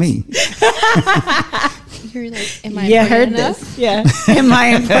that wait. on me. You're like, am I You heard important enough? this. Yeah. Am I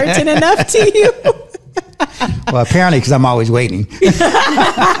important enough to you? Well, apparently, because I'm always waiting.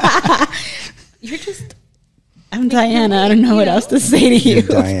 You're just. I'm Diana. I don't know what else to say to you.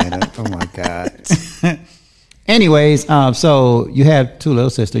 Diana. Oh my God. Anyways, so you have 2 little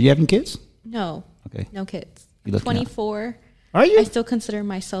sisters. You having kids? No. Okay. No kids. You look young. 24. Are you? I still consider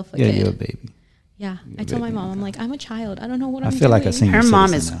myself a Yeah, kid. you're a baby. Yeah. I told my mom, I'm like, I'm a child. I don't know what I I'm feel like a doing. senior Her mom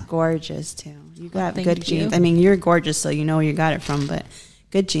citizen is now. gorgeous too. You got Thank good you. genes. I mean, you're gorgeous, so you know where you got it from. But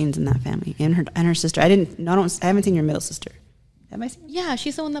good genes in that family, and her sister. I haven't seen your middle sister. Have I seen? Yeah,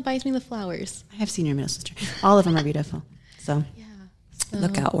 she's the one that buys me the flowers. I have seen your middle sister. All of them are beautiful. So Yeah.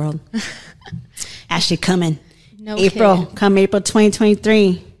 look out, world. Ashley coming. No April, kid. come April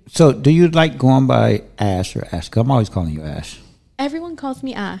 2023. So do you like going by Ash or Ash? 'Cause I'm always calling you Ash. Everyone calls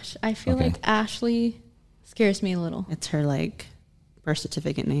me Ash. I feel Okay. like Ashley scares me a little. It's her birth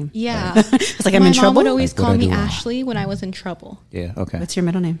certificate name. Yeah. It's like I'm my in mom trouble. would always Like, what call I me do wrong. Ashley when I was in trouble. Yeah, okay. What's your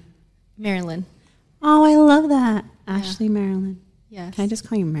middle name? Marilyn. Oh, I love that. Ashley Marilyn. Yes. Can I just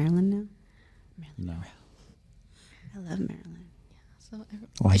call you Marilyn now? No. I love Marilyn. So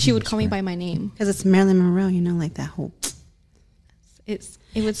Why she you would call me whisper? by my name. Because it's Marilyn Monroe, you know, like that whole It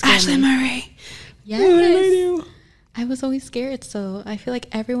would scare Ashley me. Murray. Yes. I was always scared, so I feel like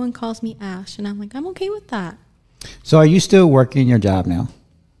everyone calls me Ash, and I'm like, I'm okay with that. So are you still working your job now?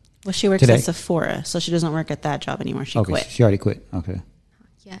 Well, she works Today? at Sephora, so she doesn't work at that job anymore. She Okay, quit. she already quit. Okay.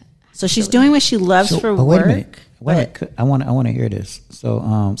 Yeah. So she's doing what she loves for but work. wait a minute. Wait a minute. I want to hear this. So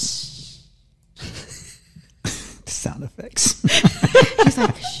the sound effects. He's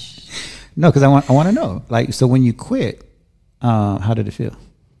like, shh. No, because I want to know. Like, so when you quit, how did it feel?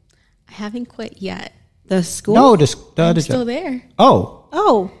 I haven't quit yet. The school? No, the I'm other still job. there. Oh,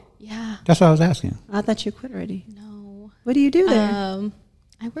 Oh, Yeah. that's what I was asking. I thought you quit already. No. What do you do there?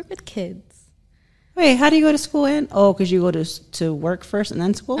 I work with kids. Wait, how do you go to school and? Oh, because you go to work first and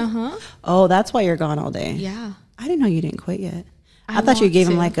then school? Uh-huh. Oh, that's why you're gone all day. Yeah. I didn't know you didn't quit yet. I I thought you want gave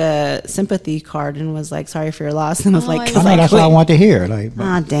him to. like a sympathy card and was like, sorry for your loss. And was Oh, like, I 'cause I know I that's what I quit. want to hear. Like, but-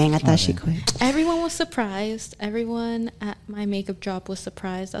 Ah, dang, I thought she quit. Everyone was surprised. Everyone at my makeup job was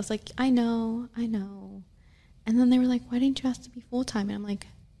surprised. I was like, I know. And then they were like, why didn't you ask to be full-time? And I'm like,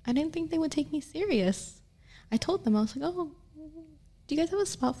 I didn't think they would take me serious. I told them, I was like, oh, do you guys have a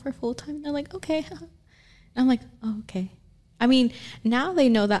spot for full-time? And they're like, okay. And I'm like, oh, okay. I mean, now they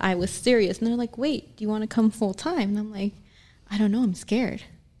know that I was serious. And they're like, wait, do you want to come full-time? And I'm like, I don't know. I'm scared.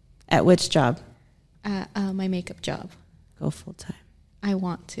 At which job? At my makeup job. Go full time. I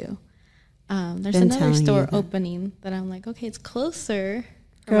want to. There's Been another telling you store that. opening that I'm like, okay, it's closer.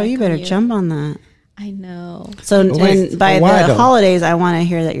 for Girl, my you better commute. jump on that. I know. So But wait, and by but why, the though? holidays, I want to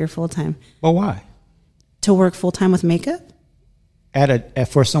hear that you're full time. but why? To work full time with makeup?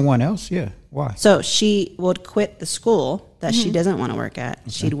 For someone else? Yeah. Why? So she would quit the school that she doesn't want to work at.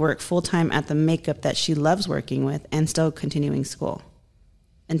 She'd work full time at the makeup that she loves working with and still continuing school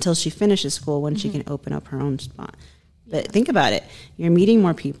until she finishes school when she can open up her own spot. But think about it. You're meeting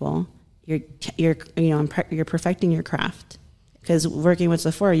more people. You're perfecting your craft. Because working with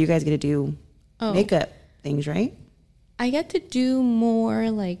Sephora, you guys get to do makeup things, right? I get to do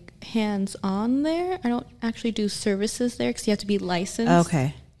more like hands-on there. I don't actually do services there because you have to be licensed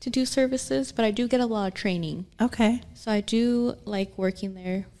Okay. to do services, but I do get a lot of training. Okay. So I do like working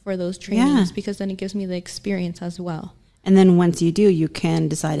there for those trainings Yeah. because then it gives me the experience as well. And then once you do, you can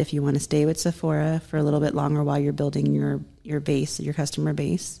decide if you want to stay with Sephora for a little bit longer while you're building your base, your customer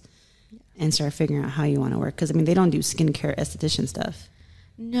base, and start figuring out how you want to work. Because, I mean, they don't do skincare esthetician stuff.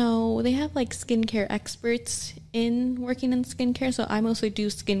 No, they have like skincare experts in working in skincare. So I mostly do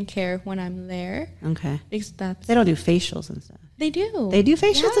skincare when I'm there. Okay. Because that's, They don't do facials and stuff. they do. They do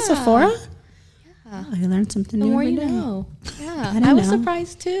facials at Yeah. Sephora? Yeah. Oh, you learn something The new more every you day. know. Yeah. didn't I was know.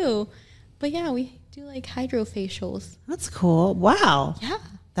 surprised too. But yeah, we do like hydrofacials. That's cool. Wow. Yeah.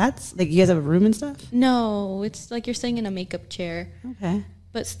 That's, like, you guys have a room and stuff? No, it's like you're sitting in a makeup chair. Okay.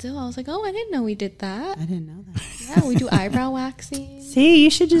 But still, I was like, oh, I didn't know we did that. I didn't know that. Yeah, we do eyebrow waxing. See, you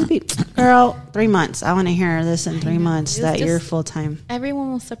should just be, girl, 3 months. I want to hear this in 3 months It was that you're just- full time.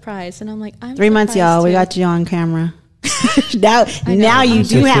 Everyone was surprised. And I'm like, I'm 3 months, surprised y'all. We too. got you on camera. now I know. now you I'm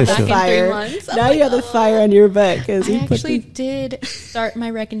do have the Back in 3 fire. months. I'm Now like, you have the fire on your butt because I you put actually the did start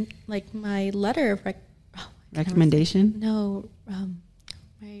my my letter of recommendation. No,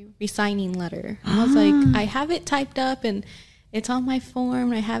 my resigning letter. I was like, I have it typed up and it's on my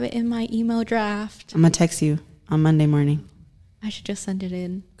form. I have it in my email draft. I'm gonna text you on Monday morning, I should just send it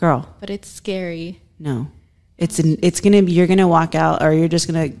in, girl. but it's scary. No, it's gonna be. You're gonna walk out, or you're just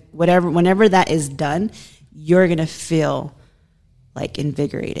gonna whatever. Whenever that is done, you're gonna feel like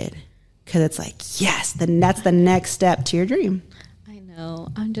invigorated because it's like yes, then that's the next step to your dream. I know.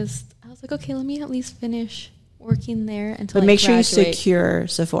 I was like, okay, let me at least finish working there until But I make sure you graduate. secure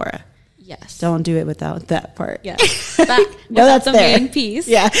Sephora. Yes. Don't do it without that part. Yes. That, No, that's the there. main piece.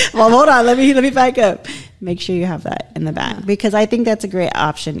 Yeah. Well, hold on. Let me back up. Make sure you have that in the back because I think that's a great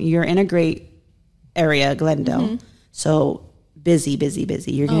option. You're in a great area, Glendale. So busy.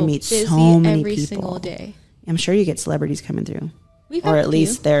 You're going to meet busy so many every people. single day. I'm sure you get celebrities coming through, We've or had at a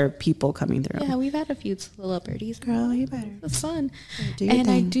least few. there are people coming through. Yeah, we've had a few celebrities. Girl, you better. It's fun. Do your And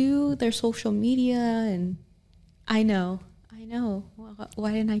I thing. do their social media, and I know.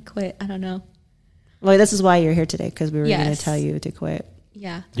 Why didn't I quit? I don't know. Well, this is why you're here today because we were going to Yes. tell you to quit.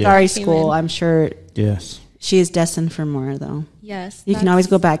 Yeah. Sorry, Came school. in. I'm sure Yes. she is destined for more, though. Yes. You can always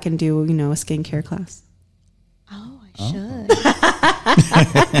that's- go back and do, a skincare class. Oh, I should.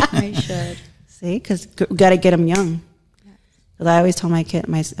 I should. See, because got to get them young. Because I always tell my kid,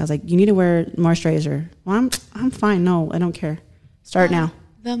 I was like, you need to wear moisturizer. Well, I'm fine. No, I don't care. Start now.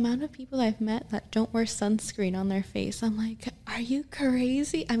 The amount of people I've met that don't wear sunscreen on their face, I'm like, are you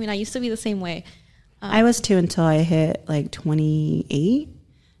crazy? I mean, I used to be the same way. I was too until I hit like 28.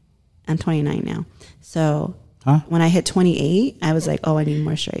 I'm 29 now. So when I hit 28, I was like, oh, I need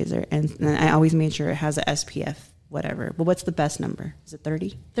moisturizer. And then I always made sure it has a SPF, whatever. But what's the best number? Is it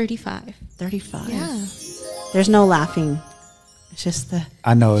 30? 35. 35. Yeah. There's no laughing. It's just the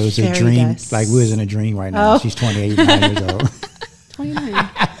I know it was a fairy dream. dust. Like we was in a dream right now. Oh. She's 28 years old. 29.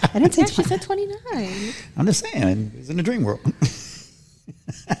 I didn't say Yeah, she said 29. I'm just saying, it's in the dream world.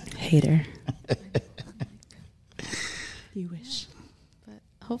 hater. You wish. But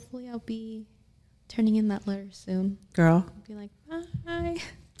hopefully I'll be turning in that letter soon. Girl, I'll be like, bye.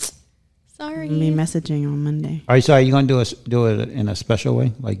 Sorry. me messaging on Monday. Are you sorry? You gonna do it in a special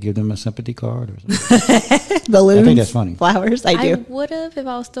way, like give them a sympathy card or something? Balloons. I think that's funny. Flowers. I I do. would have if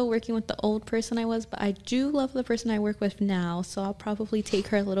I was still working with the old person I was, but I do love the person I work with now. So I'll probably take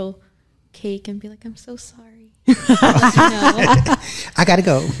her a little cake and be like, I'm so sorry. Let you know. I gotta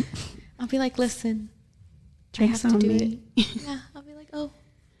go. I'll be like, listen, Drinks I have on to do me. it. Yeah, I'll be like, oh,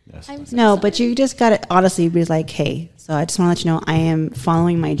 That's I'm funny. so No, sorry. but you just got to honestly be like, hey, so I just want to let you know I am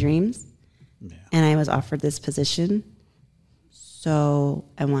following my dreams Yeah. and I was offered this position. So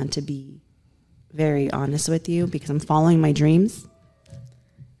I want to be very honest with you because I'm following my dreams.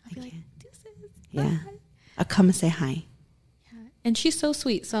 I'll be like, deuces. Yeah. Bye. I'll come and say hi. And she's so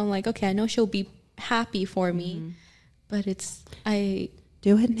sweet. So I'm like, okay, I know she'll be happy for me, but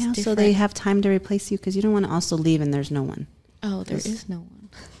Do it now so they different. have time to replace you because you don't want to also leave and there's no one. there is no one.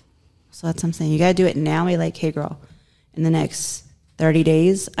 So that's what I'm saying. You got to do it now. Be like, hey, girl, in the next 30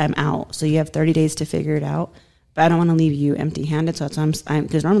 days, I'm out. So you have 30 days to figure it out. But I don't want to leave you empty handed. So that's what I'm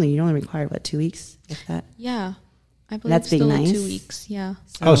because normally you only require, 2 weeks, if that? Yeah. I believe That's being still nice. 2 weeks. Yeah.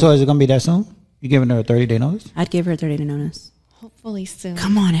 Oh, so is it gonna be that soon? You giving her a 30-day notice? I'd give her a 30-day notice. Hopefully soon.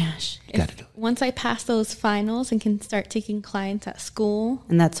 Come on, Ash. Gotta do it. Once I pass those finals and can start taking clients at school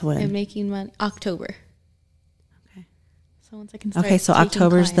And that's when. and making money, October. Okay. So once I can start Okay, so taking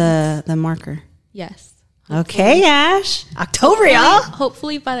October's clients. the marker. Yes. Okay, Ash. October, y'all.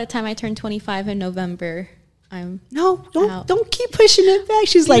 Hopefully by the time I turn 25 in November, I'm. No, Out. don't keep pushing it back.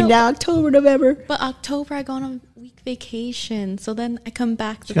 She's like, know- now October, November. But October I go on a week vacation, so then I come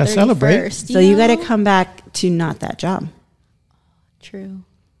back the gotta 31st. celebrate. So you got to know? come back to not that job. True.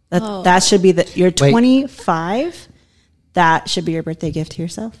 That Oh. that should be you're Wait. 25. That should be your birthday gift to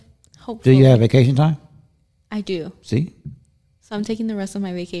yourself. Do Hopefully. you have vacation time? I do. See? So I'm taking the rest of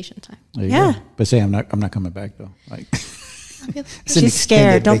my vacation time. There you Yeah. go. But say I'm not coming back though. Like I'll be like, it's an She's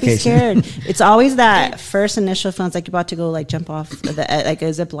scared. extended Don't be vacation. scared. It's always that first initial feeling. It's like you're about to go like jump off like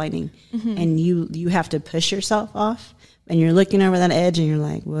a zip lining, and you have to push yourself off, and you're looking over that edge, and you're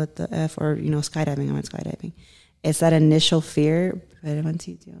like, what the f? Or skydiving. I went skydiving. It's that initial fear, but once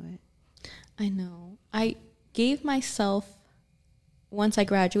you do it, I know. I gave myself, once I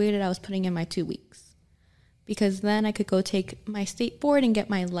graduated, I was putting in my 2 weeks. Because then I could go take my state board and get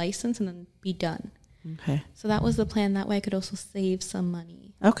my license and then be done. okay, So that was the plan. That way I could also save some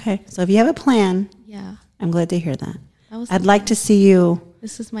money. okay. So if you have a plan, Yeah. I'm glad to hear that. That was I'd the like plan. to see you.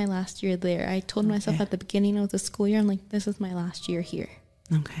 This is my last year there. I told myself Okay. at the beginning of the school year, I'm like, this is my last year here.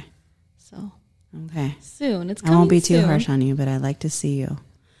 Okay, So okay. soon. It's I coming won't be too soon. harsh on you, but I'd like to see you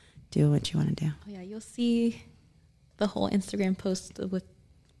do what you want to do. Oh, yeah, you'll see the whole Instagram post with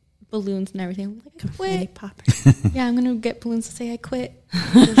balloons and everything. I'm like, I Confetti quit. popper. Yeah, I'm gonna get balloons to say I quit.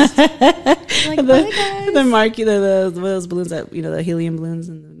 Just, like, bye guys. the mark, those balloons that the helium balloons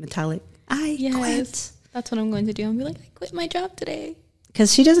and the metallic. I Yes, quit that's what I'm going to do. I'm be like, I quit my job today.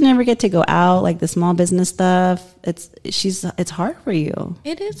 because she doesn't ever get to go out like the small business stuff. It's hard for you.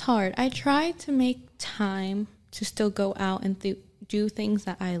 It is hard. I try to make time to still go out and do things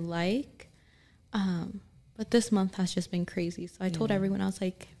that I like. But this month has just been crazy. So I told everyone, I was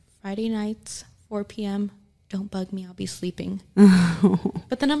like, Friday nights, 4 p.m., don't bug me. I'll be sleeping.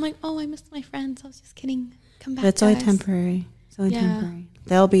 But then I'm like, oh, I missed my friends. I was just kidding. Come back, But it's only guys. temporary. It's only Yeah. temporary.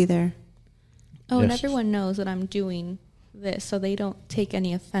 They'll be there. Oh, and Yes. everyone knows that I'm doing this, so they don't take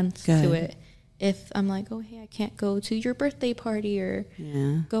any offense Good. to it. If I'm like, oh, hey, I can't go to your birthday party or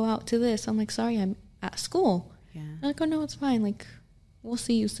Yeah. go out to this, I'm like, sorry, I'm at school. Yeah. They're like, oh, no, it's fine. Like, we'll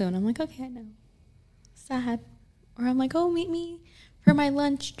see you soon. I'm like, okay, I know. Sad. Or I'm like, oh, meet me for my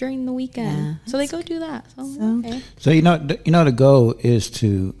lunch during the weekend. Yeah, So they go do that. So, I'm So- okay. So the goal is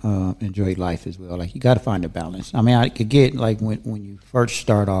to enjoy life as well. Like you got to find a balance. I mean, I could get like when you first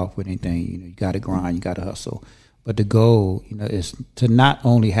start off with anything, you got to grind, you got to hustle. But the goal, is to not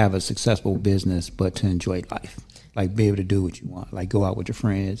only have a successful business, but to enjoy life. Like be able to do what you want. Like go out with your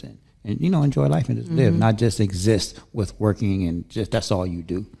friends and enjoy life and just live, not just exist with working and just that's all you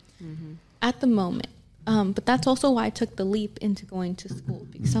do. At the moment, But that's also why I took the leap into going to school,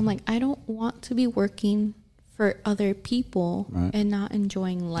 because I'm like, I don't want to be working for other people and not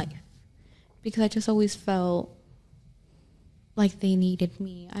enjoying life, because I just always felt like they needed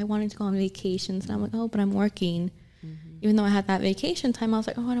me. I wanted to go on vacations, and I'm like, oh, but I'm working. Even though I had that vacation time, I was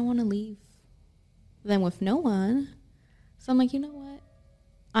like, oh, I don't want to leave them with no one. So I'm like, you know what?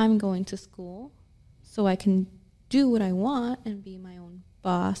 I'm going to school so I can do what I want and be my own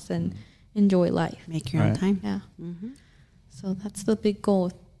boss and enjoy life. Make your own time. Yeah. So that's the big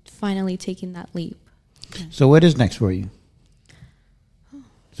goal, finally taking that leap. So what is next for you?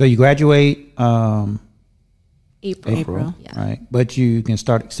 So you graduate April. Yeah. right? But you can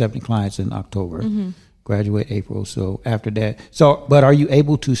start accepting clients in October. Graduate April. So after that, but are you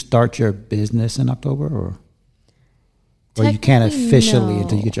able to start your business in October, or you can't Technically, officially no.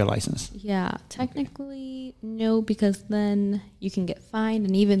 until you get your license? Yeah, technically no, because then you can get fined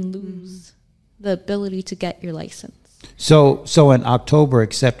and even lose the ability to get your license. So in October,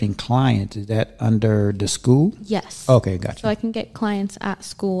 accepting clients, is that under the school? Yes. Okay, gotcha. So I can get clients at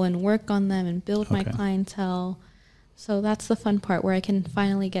school and work on them and build my Okay. clientele. So that's the fun part, where I can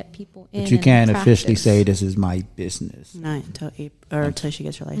finally get people in. But you and can't officially practice. say this is my business. Not until April, or until she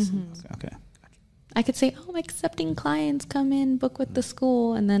gets her license. Okay. I could say, oh, I'm accepting clients, come in, book with the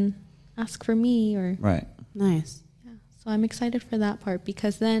school, and then ask for me. Or Right. Nice. yeah. So I'm excited for that part,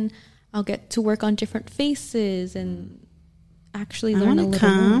 because then I'll get to work on different faces and actually I learn a want to little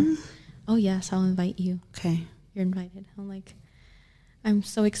more. come. Oh yes, I'll invite you. Okay. You're invited. I'm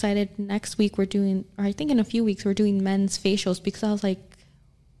so excited. Next week or I think in a few weeks, we're doing men's facials, because I was like,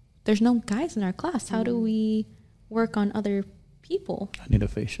 there's no guys in our class. How do we work on other people? I need a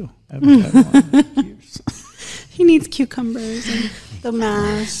facial. I haven't had one in years. He needs cucumbers and the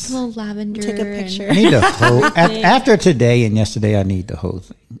mask. A little lavender. Take a and- picture. I need the whole. After today and yesterday, I need the whole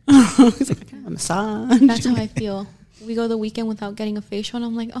thing. He's like, a massage. That's how I feel. We go the weekend without getting a facial, and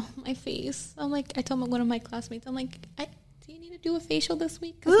I'm like, oh, my face. I'm like, I told one of my classmates, I'm like, do you need to do a facial this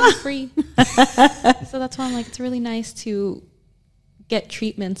week? Because I'm free. So that's why I'm like, it's really nice to get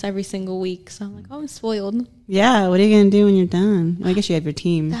treatments every single week. So I'm like, oh, I'm spoiled. Yeah, what are you going to do when you're done? Well, I guess you have your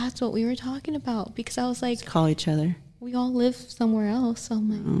team. That's what we were talking about, because I was like, Call each other. we all live somewhere else. So I'm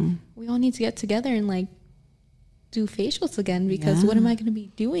like, we all need to get together and like do facials again, because what am I going to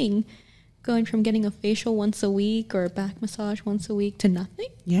be doing? Going from getting a facial once a week or a back massage once a week to nothing?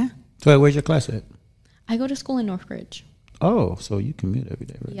 Yeah. So where's your class at? I go to school in Northbridge. Oh, so you commute every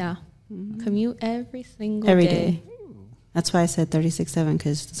day, right? Yeah. Commute every single Every day. day. That's why I said 36/7,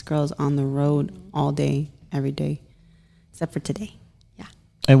 because this girl's on the road all day, every day, except for today. Yeah.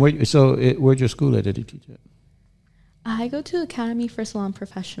 And where's your school at? Did you teach at? I go to Academy for Salon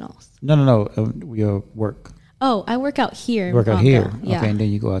Professionals. No. Your work. Oh, I work out here. in Work out Palmdale. here. Yeah. Okay, and then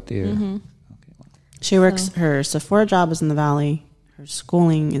you go out there. She works, her Sephora job is in the Valley. Her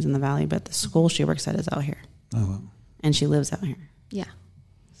schooling is in the Valley, but the school she works at is out here. Oh, well. And she lives out here. Yeah.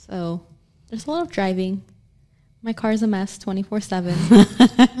 So there's a lot of driving. My car's a mess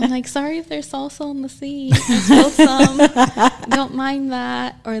 24/7. I'm like, sorry if there's salsa on the seat. There's still some. Don't mind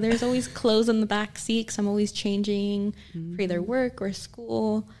that. Or there's always clothes in the back seat, because I'm always changing for either work or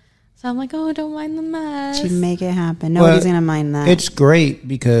school. So I'm like, oh, don't mind the mess. She make it happen. Nobody's Well, going to mind that. It's great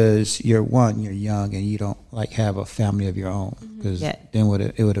because you're young and you don't like have a family of your own, because Yeah. then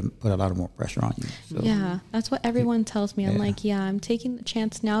it would have put a lot of more pressure on you. So. Yeah, that's what everyone tells me. I'm Yeah. like, yeah, I'm taking the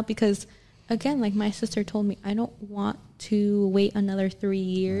chance now, because, again, like my sister told me, I don't want to wait another 3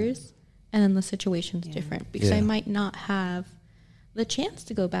 years and then the situation's different, because I Yeah. might not have the chance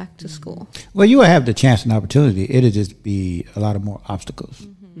to go back to school. Well, you will have the chance and opportunity. It'll just be a lot of more obstacles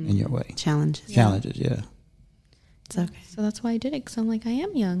in your way. Challenges. Challenges, yeah. It's okay. So that's why I did it, because I'm like, I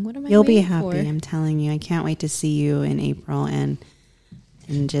am young. What am I You'll be waiting happy. for? I'm telling you. I can't wait to see you in April, and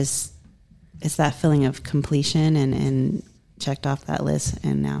just it's that feeling of completion and checked off that list,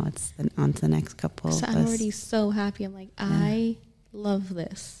 and now it's on to the next couple. So I'm already so happy. I'm like, I love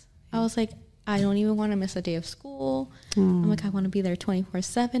this. I was like, I don't even want to miss a day of school. I'm like, I want to be there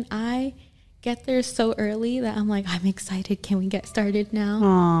 24/7. I get there so early that I'm like, I'm excited. Can we get started now?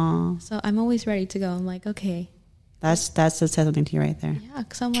 Aw, So I'm always ready to go. I'm like, okay. that's says something to you right there. Yeah,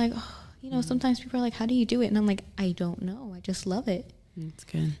 because I'm like, oh, sometimes people are like, how do you do it? And I'm like, I don't know. I just love it. It's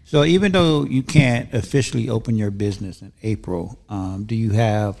good. So even though you can't officially open your business in April, do you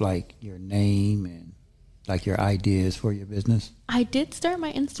have like your name and like your ideas for your business? I did start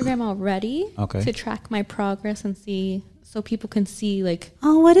my Instagram already Okay. to track my progress and see, so people can see like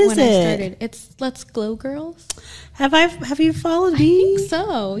Oh, what is when it? I started. It's Let's Glow Girls. Have you followed I me? think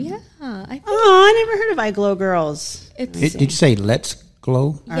so. Yeah. I think Oh, I never heard of I Glow Girls. it's Did you say let's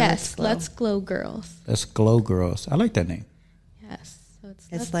Glow? Yes, Glow. Let's Glow Girls. Let's Glow Girls. I like that name. Yes. So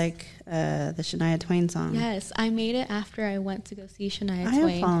It's like the Shania Twain song. Yes, I made it after I went to go see Shania I am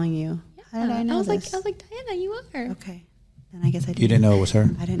Twain. following you. How did I know was this? like, Diana, you are. Okay. Then I guess I didn't. You didn't know it was her?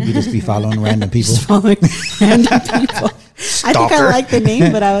 I didn't You know. just be following random people. Just following random people. I think I Stalker. like the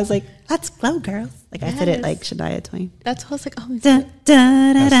name, but I was like, let's Glow Girls. Like I said it Yes. like Shania Twain. That's why I was like, oh, Da, da,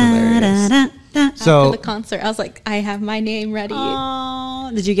 da, That's da, hilarious. da, da, da. So, after the concert, I was like, I have my name ready. Oh,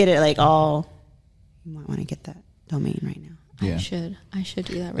 did you get it like all? You might want to get that domain right now. yeah. I should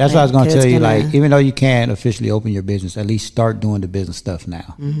do that. That's right what I was going to Because tell you. it's gonna- Like, even though you can't officially open your business, at least start doing the business stuff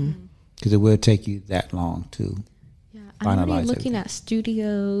now. Because it will take you that long to. Yeah, I'm already finalize looking everything. at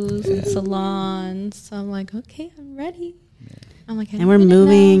studios and salons. So I'm like, okay, I'm ready. I'm like, And we're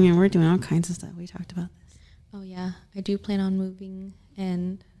moving and we're doing all kinds of stuff. We talked about this. Oh yeah, I do plan on moving,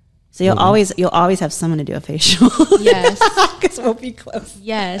 and So you'll always have someone to do a facial. yes, Because we'll be close.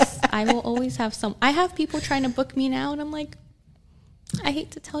 yes, I will always have some. I have people trying to book me now, and I'm like, I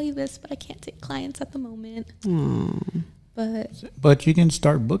hate to tell you this, but I can't take clients at the moment. But But you can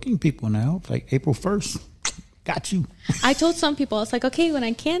start booking people now. It's like April 1st. Got you. I told some people, I was like, okay, when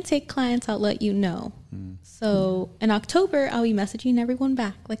I can't take clients, I'll let you know. So in October, I'll be messaging everyone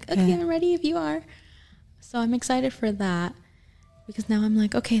back, like, okay, I'm ready if you are. So I'm excited for that because now I'm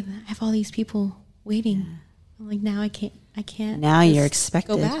like, okay, I have all these people waiting. I'm like, now I can't. Now you're just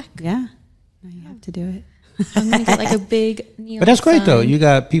expected. Go back. Yeah. Now you have to do it. I'm gonna get like a big neon But that's great, though. sign. You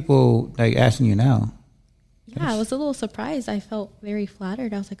got people like asking you now. Yeah, I was a little surprised. I felt very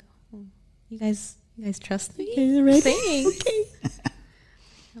flattered. I was like, oh, you guys trust me? Thanks.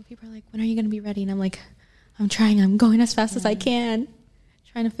 Okay. People are like, when are you going to be ready? And I'm like, I'm trying. I'm going as fast as I can.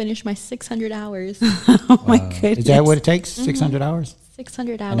 Trying to finish my 600 hours. Oh my goodness. Is that what it takes? 600 hours?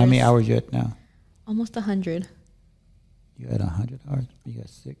 600 hours. And how many hours you at now? Almost 100. You at 100 hours? You got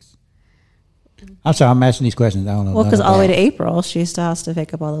 6. I'm sorry, I'm asking these questions. I don't know. Well, because none all the way about to April, she still has to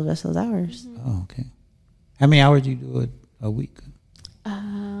pick up all the rest of those hours. it. Oh, okay. How many hours do you do a week?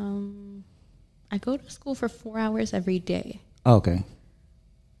 I go to school for 4 hours every day. Oh, okay.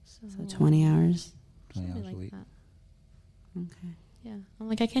 So 20 hours. 20 hours Something a like week. that. Okay. Yeah. I'm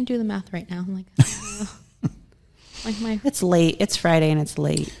like, I can't do the math right now. I'm like, like my It's late. It's Friday and it's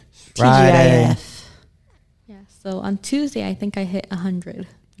late. Friday. TGIF. yeah. So on Tuesday, I think I hit 100.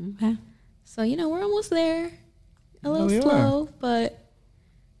 Okay. So we're almost there. A little we are. slow, but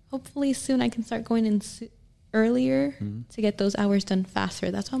hopefully soon I can start going in earlier to get those hours done faster.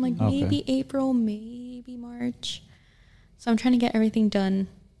 That's why I'm like Okay. maybe April, maybe March. So I'm trying to get everything done,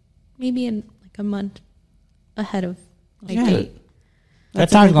 maybe in like a month ahead of my Yeah. date. That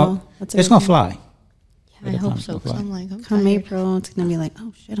That's a time's good going goal. That's a it's good going goal. to fly. Yeah, I the hope time's so. gonna Because fly. I'm like, I'm Come tired. April, it's going to be like,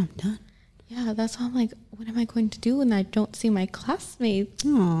 oh shit, I'm done. Yeah, that's why I'm like, what am I going to do when I don't see my classmates?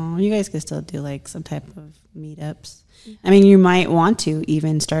 Oh, you guys could still do like some type of meetups. I mean, you might want to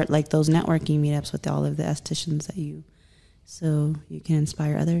even start like those networking meetups with all of the estheticians so you can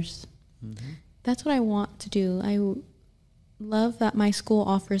inspire others. That's what I want to do. I love that my school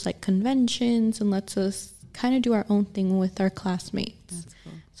offers like conventions and lets us kind of do our own thing with our classmates. That's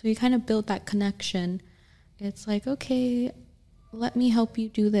cool. So you kind of build that connection. It's like, okay, let me help you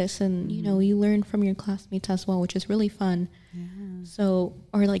do this. And, you learn from your classmates as well, which is really fun. So,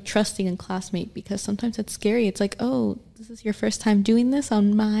 or like trusting a classmate, because sometimes it's scary. It's like, oh, this is your first time doing this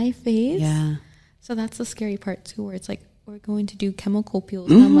on my face. Yeah. So that's the scary part too, where it's like, we're going to do chemical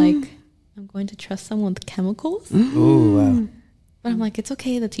peels. And I'm like, I'm going to trust someone with chemicals. Ooh, wow. But I'm like, it's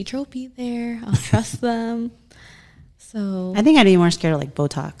okay. The teacher will be there. I'll trust them. So, I think I'd be more scared of like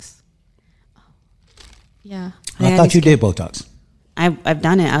Botox. yeah. I thought you did Botox. I've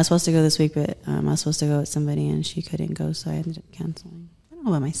done it. I was supposed to go this week, but I was supposed to go with somebody and she couldn't go, so I ended up canceling. I don't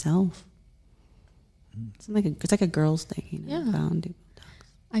know about myself. It's like a girls thing, Yeah. I don't do Botox.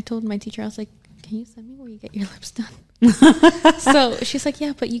 I told my teacher, I was like, can you send me where you get your lips done? So she's like,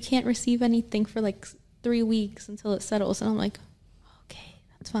 yeah, but you can't receive anything for like 3 weeks until it settles. And I'm like, okay,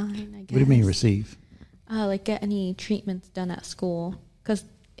 that's fine, I guess. What do you mean receive? Like get any treatments done at school. Because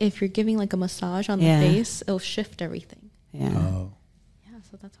if you're giving like a massage on Yeah. the face, it'll shift everything. Yeah. Oh. Yeah,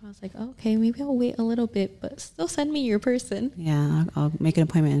 so that's why I was like, okay, maybe I'll wait a little bit, but still send me your person. Yeah, I'll make an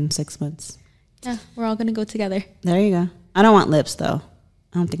appointment in 6 months. Yeah, we're all going to go together. There you go. I don't want lips, though.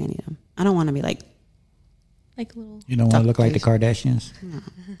 I don't think I need them. I don't want to be like, Like a little. You don't want to look like the Kardashians?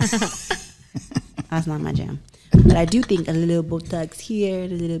 that's not my jam. But I do think a little Botox here, a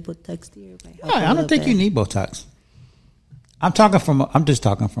little Botox there. might help a I little don't think bit. you need Botox. I'm just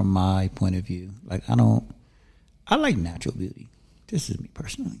talking from my point of view. Like I like natural beauty. This is me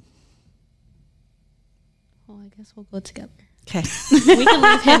personally. Well, I guess we'll go together. Okay. We can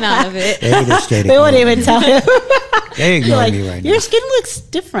leave him out of it. They just straight They wouldn't ignore even me. tell him. They You're ignore like, me right your now. skin looks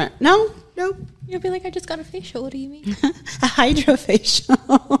different. No. You'll be like, I just got a facial. What do you mean? A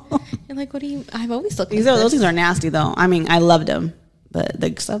hydrofacial. You're like, what do you? I've always looked like These are, those this. things are nasty, though. I mean, I loved them, but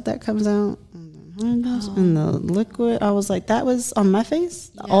the stuff that comes out and the liquid, I was like, that was on my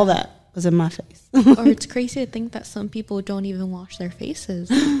face. All that was in my face. Or it's crazy to think that some people don't even wash their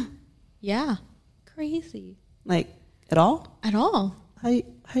faces. Yeah, crazy. Like at all? At all. How you,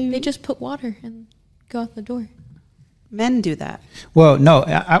 They just put water and go out the door. men do that? Well, no,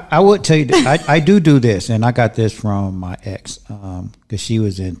 I would tell you that I do this, and I got this from my ex because she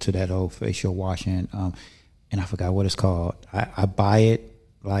was into that old facial washing, and I forgot what it's called. I buy it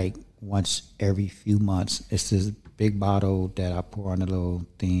like once every few months. It's this big bottle that I pour on a little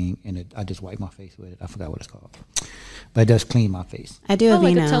thing, and I just wipe my face with it. I forgot what it's called, but it does clean my face. I do Oh,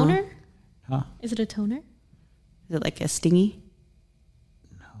 like Aveeno. a toner? Huh? Is it a toner? Is it like a stingy?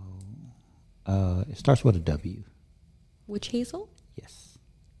 It starts with a W. Witch hazel? Yes.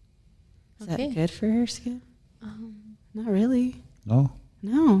 Is Okay. that good for her skin? Not really. No,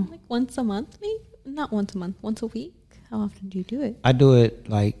 No. Like once a month, maybe? Not once a month, once a week? How often do you do it? I do it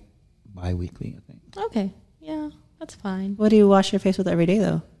like bi-weekly, I think. Okay. Yeah, that's fine. What do you wash your face with every day,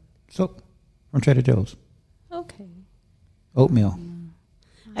 though? Soap from Trader Joe's. Okay. Oatmeal.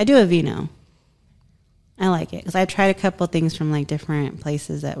 I do Aveeno. I like it because I tried a couple things from like different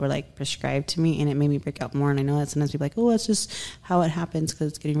places that were like prescribed to me, and it made me break out more. And I know that sometimes people are like, oh, that's just how it happens because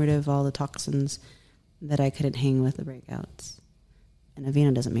it's getting rid of all the toxins that I couldn't hang with the breakouts. And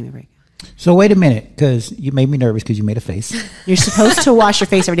Aveeno doesn't make me break out. So wait a minute, because you made me nervous because you made a face. You're supposed to wash your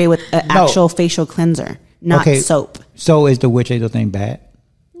face every day with an No. actual facial cleanser, not soap. So is the witch hazel thing bad?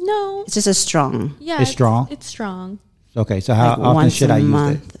 No. It's just as strong. Yeah. It's strong? It's strong. Okay, so how Like often once should a I use it?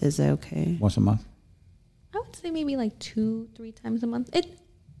 month is okay. Once a month. I would say maybe like 2-3 times a month. It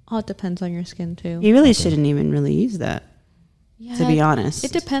all depends on your skin too. You really shouldn't even really use that, Yeah, to be honest.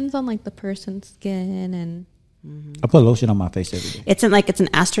 It depends on like the person's skin and I put lotion on my face every day. It's an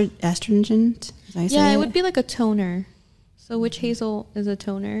astringent. Did I say yeah, it would be like a toner. So witch hazel is a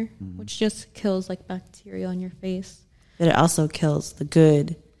toner, which just kills like bacteria on your face. But it also kills the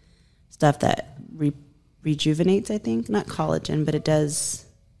good stuff that rejuvenates, I think. Not collagen, but it does.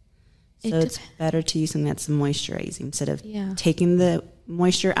 So It it's better to use something that's moisturizing instead of Yeah. taking the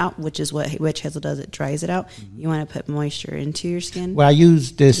moisture out, which is what witch hazel does. It dries it out. You want to put moisture into your skin. Well, I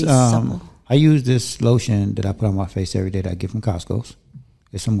use this. To be supple. I use this lotion that I put on my face every day that I get from Costco's.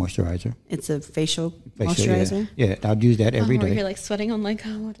 It's a moisturizer. It's a facial Facial, moisturizer. Yeah, I'll use that every Where day. you're like sweating. I'm like,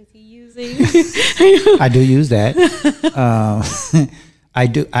 oh, what is he using? I do use that. I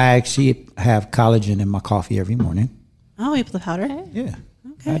do. I actually have collagen in my coffee every morning. Oh, you put the powder. Yeah,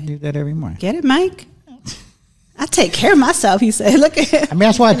 Okay. I do that every morning. Get it, Mike? I take care of myself, he said. Look at him. I mean,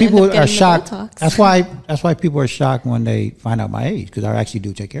 that's why And people end up are getting the shocked. Botox. That's why people are shocked when they find out my age because I actually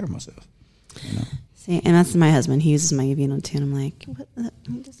do take care of myself. You know. See, and that's my husband. He uses my Aveeno too. And I'm like, what the?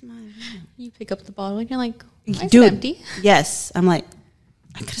 He does my Aveeno. You pick up the bottle and you're like, why is Dude, it empty? yes. I'm like,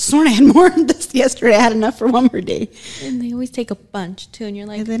 I could have sworn I had more than this yesterday. I had enough for one more day. And they always take a bunch too, and you're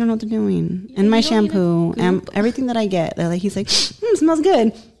like, They don't know what they're doing. Yeah, And my you don't need a shampoo and goop. everything that I get, they're like, he's like, it smells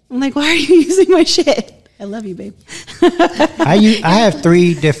good. I'm like, why are you using my shit? I love you, babe. I have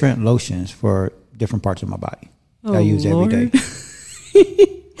 3 different lotions for different parts of my body. that I use every day.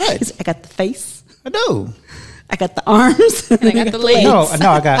 Right. I got the face. I do. I got the arms. And I got the legs. No,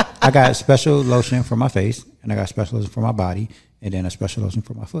 I got special lotion for my face, and I got special lotion for my body, and then a special lotion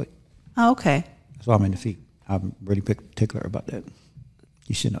for my foot. Oh, okay. That's why I'm in the feet. I'm really particular about that.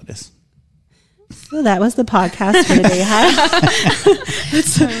 You should know this. So that was the podcast for today.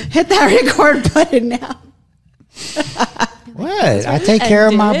 Let's hit that record button now. What? I take care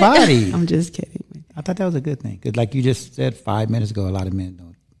of my End it. body. I'm just kidding. I thought that was a good thing. 'Cause like you just said 5 minutes ago, a lot of men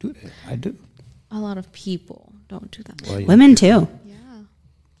don't do that. I do. A lot of people don't do that. Well, yeah. Women too.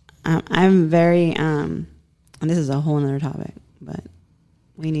 Yeah. I'm very, and this is a whole other topic, but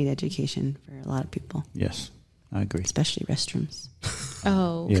we need education for a lot of people, Yes, I agree. especially restrooms.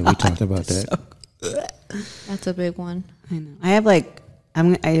 Oh, Yeah, we talked about that. that's a big one. I know. I have like,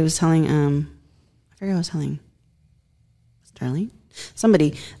 I was telling, I forget what I was telling Starling,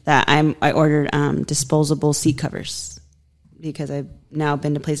 somebody that I ordered disposable seat covers because I've now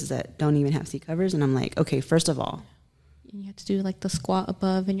been to places that don't even have seat covers, and I'm like, okay, first of all, You have to do like the squat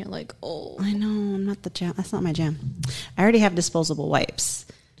above, and you're like, oh, I know I'm not the jam. That's not my jam. I already have disposable wipes,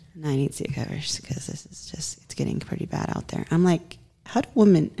 and I need seat covers because this is just it's getting pretty bad out there. I'm like, how do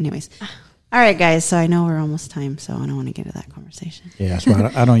women? Anyways, all right, guys. So I know we're almost time, so I don't want to get into that conversation. Yeah, that's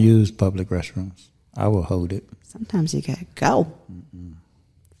why I don't use public restrooms. I will hold it. Sometimes you gotta go.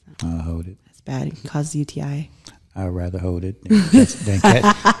 I'll hold it. That's bad. It can cause UTI. I'd rather hold it than catch.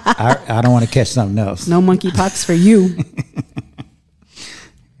 I don't want to catch something else. No monkeypox for you.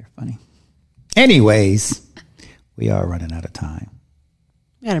 You're funny. Anyways, we are running out of time.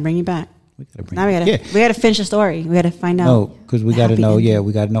 We gotta bring you back. We gotta bring. Now we yeah. gotta finish the story. We gotta find out. No, because we the got to happy know. ending. Yeah,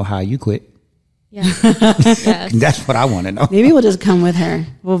 we got to know how you quit. Yeah. Yes. That's what I want to know. Maybe we'll just come with her.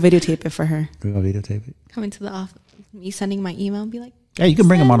 We'll videotape it for her. We're gonna videotape it. Coming to the office, me sending my email and be like, Yeah, you can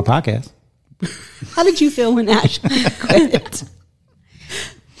bring them on the podcast. How did you feel when Ashley quit?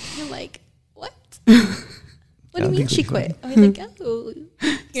 you're like, what? What do you mean she quit? I was like, oh,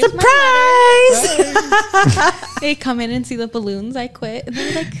 here's my Surprise! they come in and see the balloons. I quit, and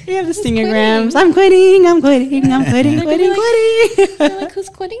they're like, You have the "Who's stingograms. quitting?" I'm quitting. I'm quitting. I'm quitting. They're Quitting. like- Quitting. They're like, who's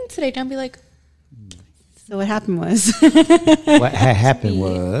quitting today? And I'll be like, So what happened was What had happened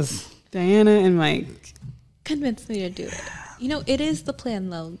was Diana and Mike. convinced me to do it. You know, it is the plan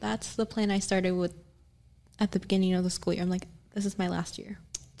though. That's the plan I started with at the beginning of the school year. I'm like, this is my last year.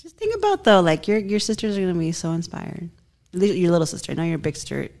 Just think about though, like your sisters are gonna be so inspired. Your little sister, I know your big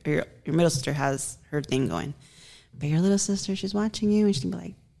sister, or your middle sister has her thing going, but your little sister, she's watching you and she's gonna be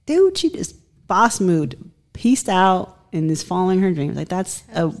like, dude, she just boss mood, pieced out, and is following her dreams. Like that's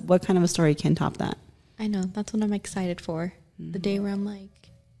what kind of a story can top that? I know. That's what I'm excited for. The day where I'm like,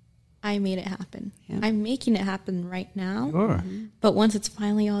 I made it happen. Yeah. I'm making it happen right now. sure. But once it's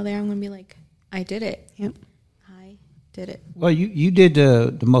finally all there, I'm going to be like, I did it. Yep. I did it. Well, you did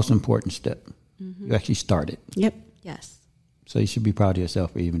the most important step. You actually started, Yep. Yes. so you should be proud of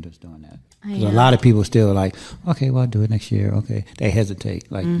yourself for even just doing that. I 'Cause a am. lot of people still like, okay, well, I'll do it next year. Okay, they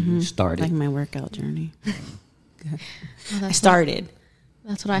hesitate. Like you started. Like my workout journey. Well, I that's started.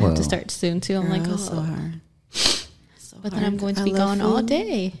 That's what I have to Well. start soon too. I'm like, Girl, oh, so hard. So but then I'm hard. going to I be love gone all food.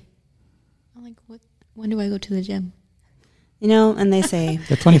 day. I'm like, what? When do I go to the gym? You know, and they say,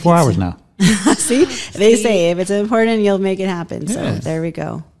 They're 24 hours now. see, they say if it's important, you'll make it happen. So Yes. there we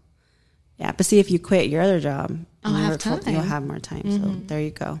go. Yeah, but see, if you quit your other job, I'll and you have work full- time. You'll have more time. So there you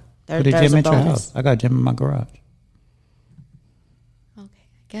go. Put a There's gym a at your bonus. house. I got a gym in my garage. Okay,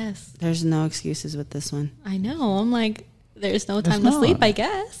 I guess. There's no excuses with this one. I know. I'm like, there's no There's time to sleep, not. I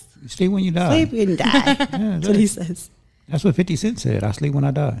guess. You sleep when you die. Sleep and die. That's what he says. That's what 50 Cent said. I sleep when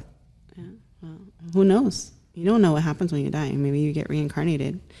I die. Who knows? You don't know what happens when you die. Maybe you get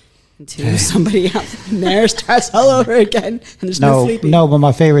reincarnated into somebody else, and there starts all over again, and there's no sleeping. No, but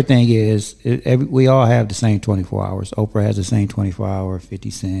my favorite thing is we all have the same 24 hours. Oprah has the same 24 hour, 50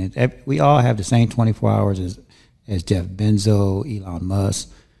 Cent. We all have the same 24 hours as Jeff Bezos, Elon Musk.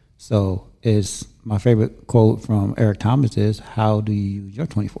 So is my favorite quote from Eric Thomas is, how do you use your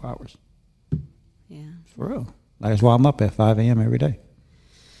 24 hours? Yeah. For real. Like, that's why I'm up at 5 a.m. every day.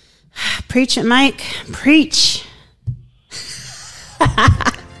 Preach it, Mike. Preach.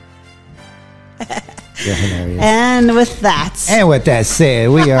 Yeah, hilarious. And with that, And with that said,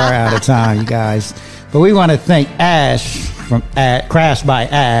 we are out of time, you guys. But we want to thank Ash from Crafts by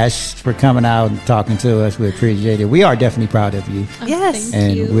Ash for coming out and talking to us. We appreciate it. We are definitely proud of you yes. Thank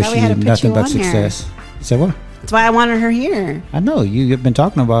and you. wish Why we had you to put nothing you but on here. success. You said what? That's why I wanted her here. I know you've been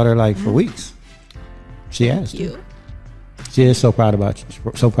talking about her like for weeks. She has. You. She is so proud about you.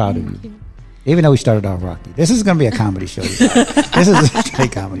 So proud of you. Even though we started off rocky. This is going to be a comedy show. You guys. This is a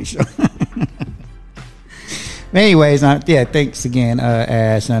straight comedy show. But anyways, thanks again,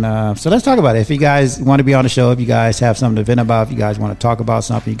 Ash. And so let's talk about it. If you guys want to be on the show, if you guys have something to vent about, if you guys want to talk about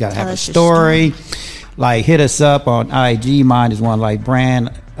something, you got to have a us your story. Like, hit us up on IG. Mine is one like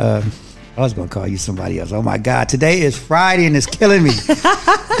brand. I was going to call you somebody else. Oh, my God. Today is Friday, and it's killing me.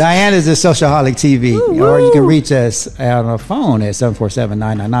 Diana's at Socialholic TV. Or you can reach us on our phone at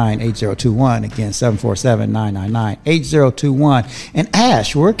 747-999-8021. Again, 747-999-8021. And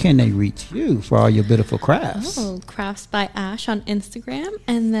Ash, where can they reach you for all your beautiful crafts? Oh, Crafts by Ash on Instagram,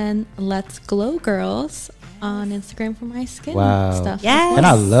 and then Let's Glow Girls on Instagram for my skin Wow. stuff. Yes. And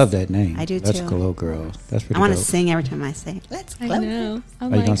I love that name. I do, Let's too. Glow Girls. That's pretty I want dope. to sing every time I say it. Let's I go. know.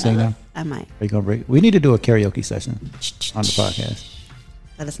 I'm Are you going to sing now? I might. Are you going to break? We need to do a karaoke session on the podcast.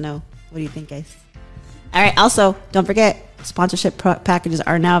 Let us know. What do you think, guys? All right. Also, don't forget, sponsorship packages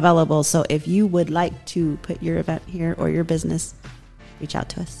are now available. So if you would like to put your event here or your business, reach out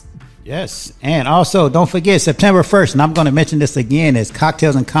to us. Yes. And also, don't forget, September 1st, and I'm going to mention this again, is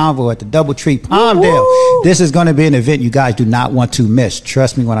Cocktails and Convo at the Doubletree Palmdale. Woo-hoo! This is going to be an event you guys do not want to miss.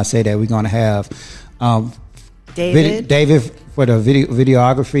 Trust me when I say that. We're going to have David. David for the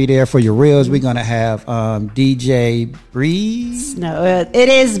videography there. For your reels, we're gonna have DJ Breeze. No, it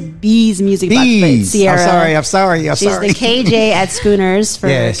is Bee's music box, but Sierra. I'm sorry. She's the KJ at Schooners for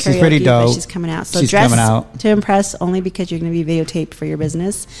yeah, karaoke, she's pretty dope. but she's coming out. So she's dress coming out to impress only because you're going to be videotaped for your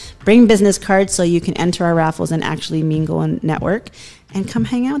business. Bring business cards so you can enter our raffles and actually mingle and network. And come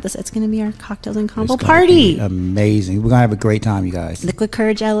hang out with us. It's going to be our cocktails and combo party. Amazing. We're going to have a great time, you guys. Liquid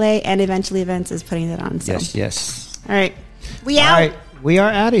Courage LA and Eventually Events is putting that on. So. Yes. All right. We out. All right. We are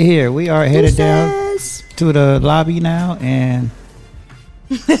out of here. We are headed down to the lobby now. And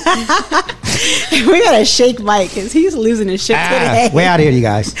we got to shake Mike because he's losing his shit today. We're out of here, you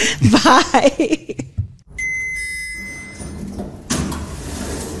guys. Bye.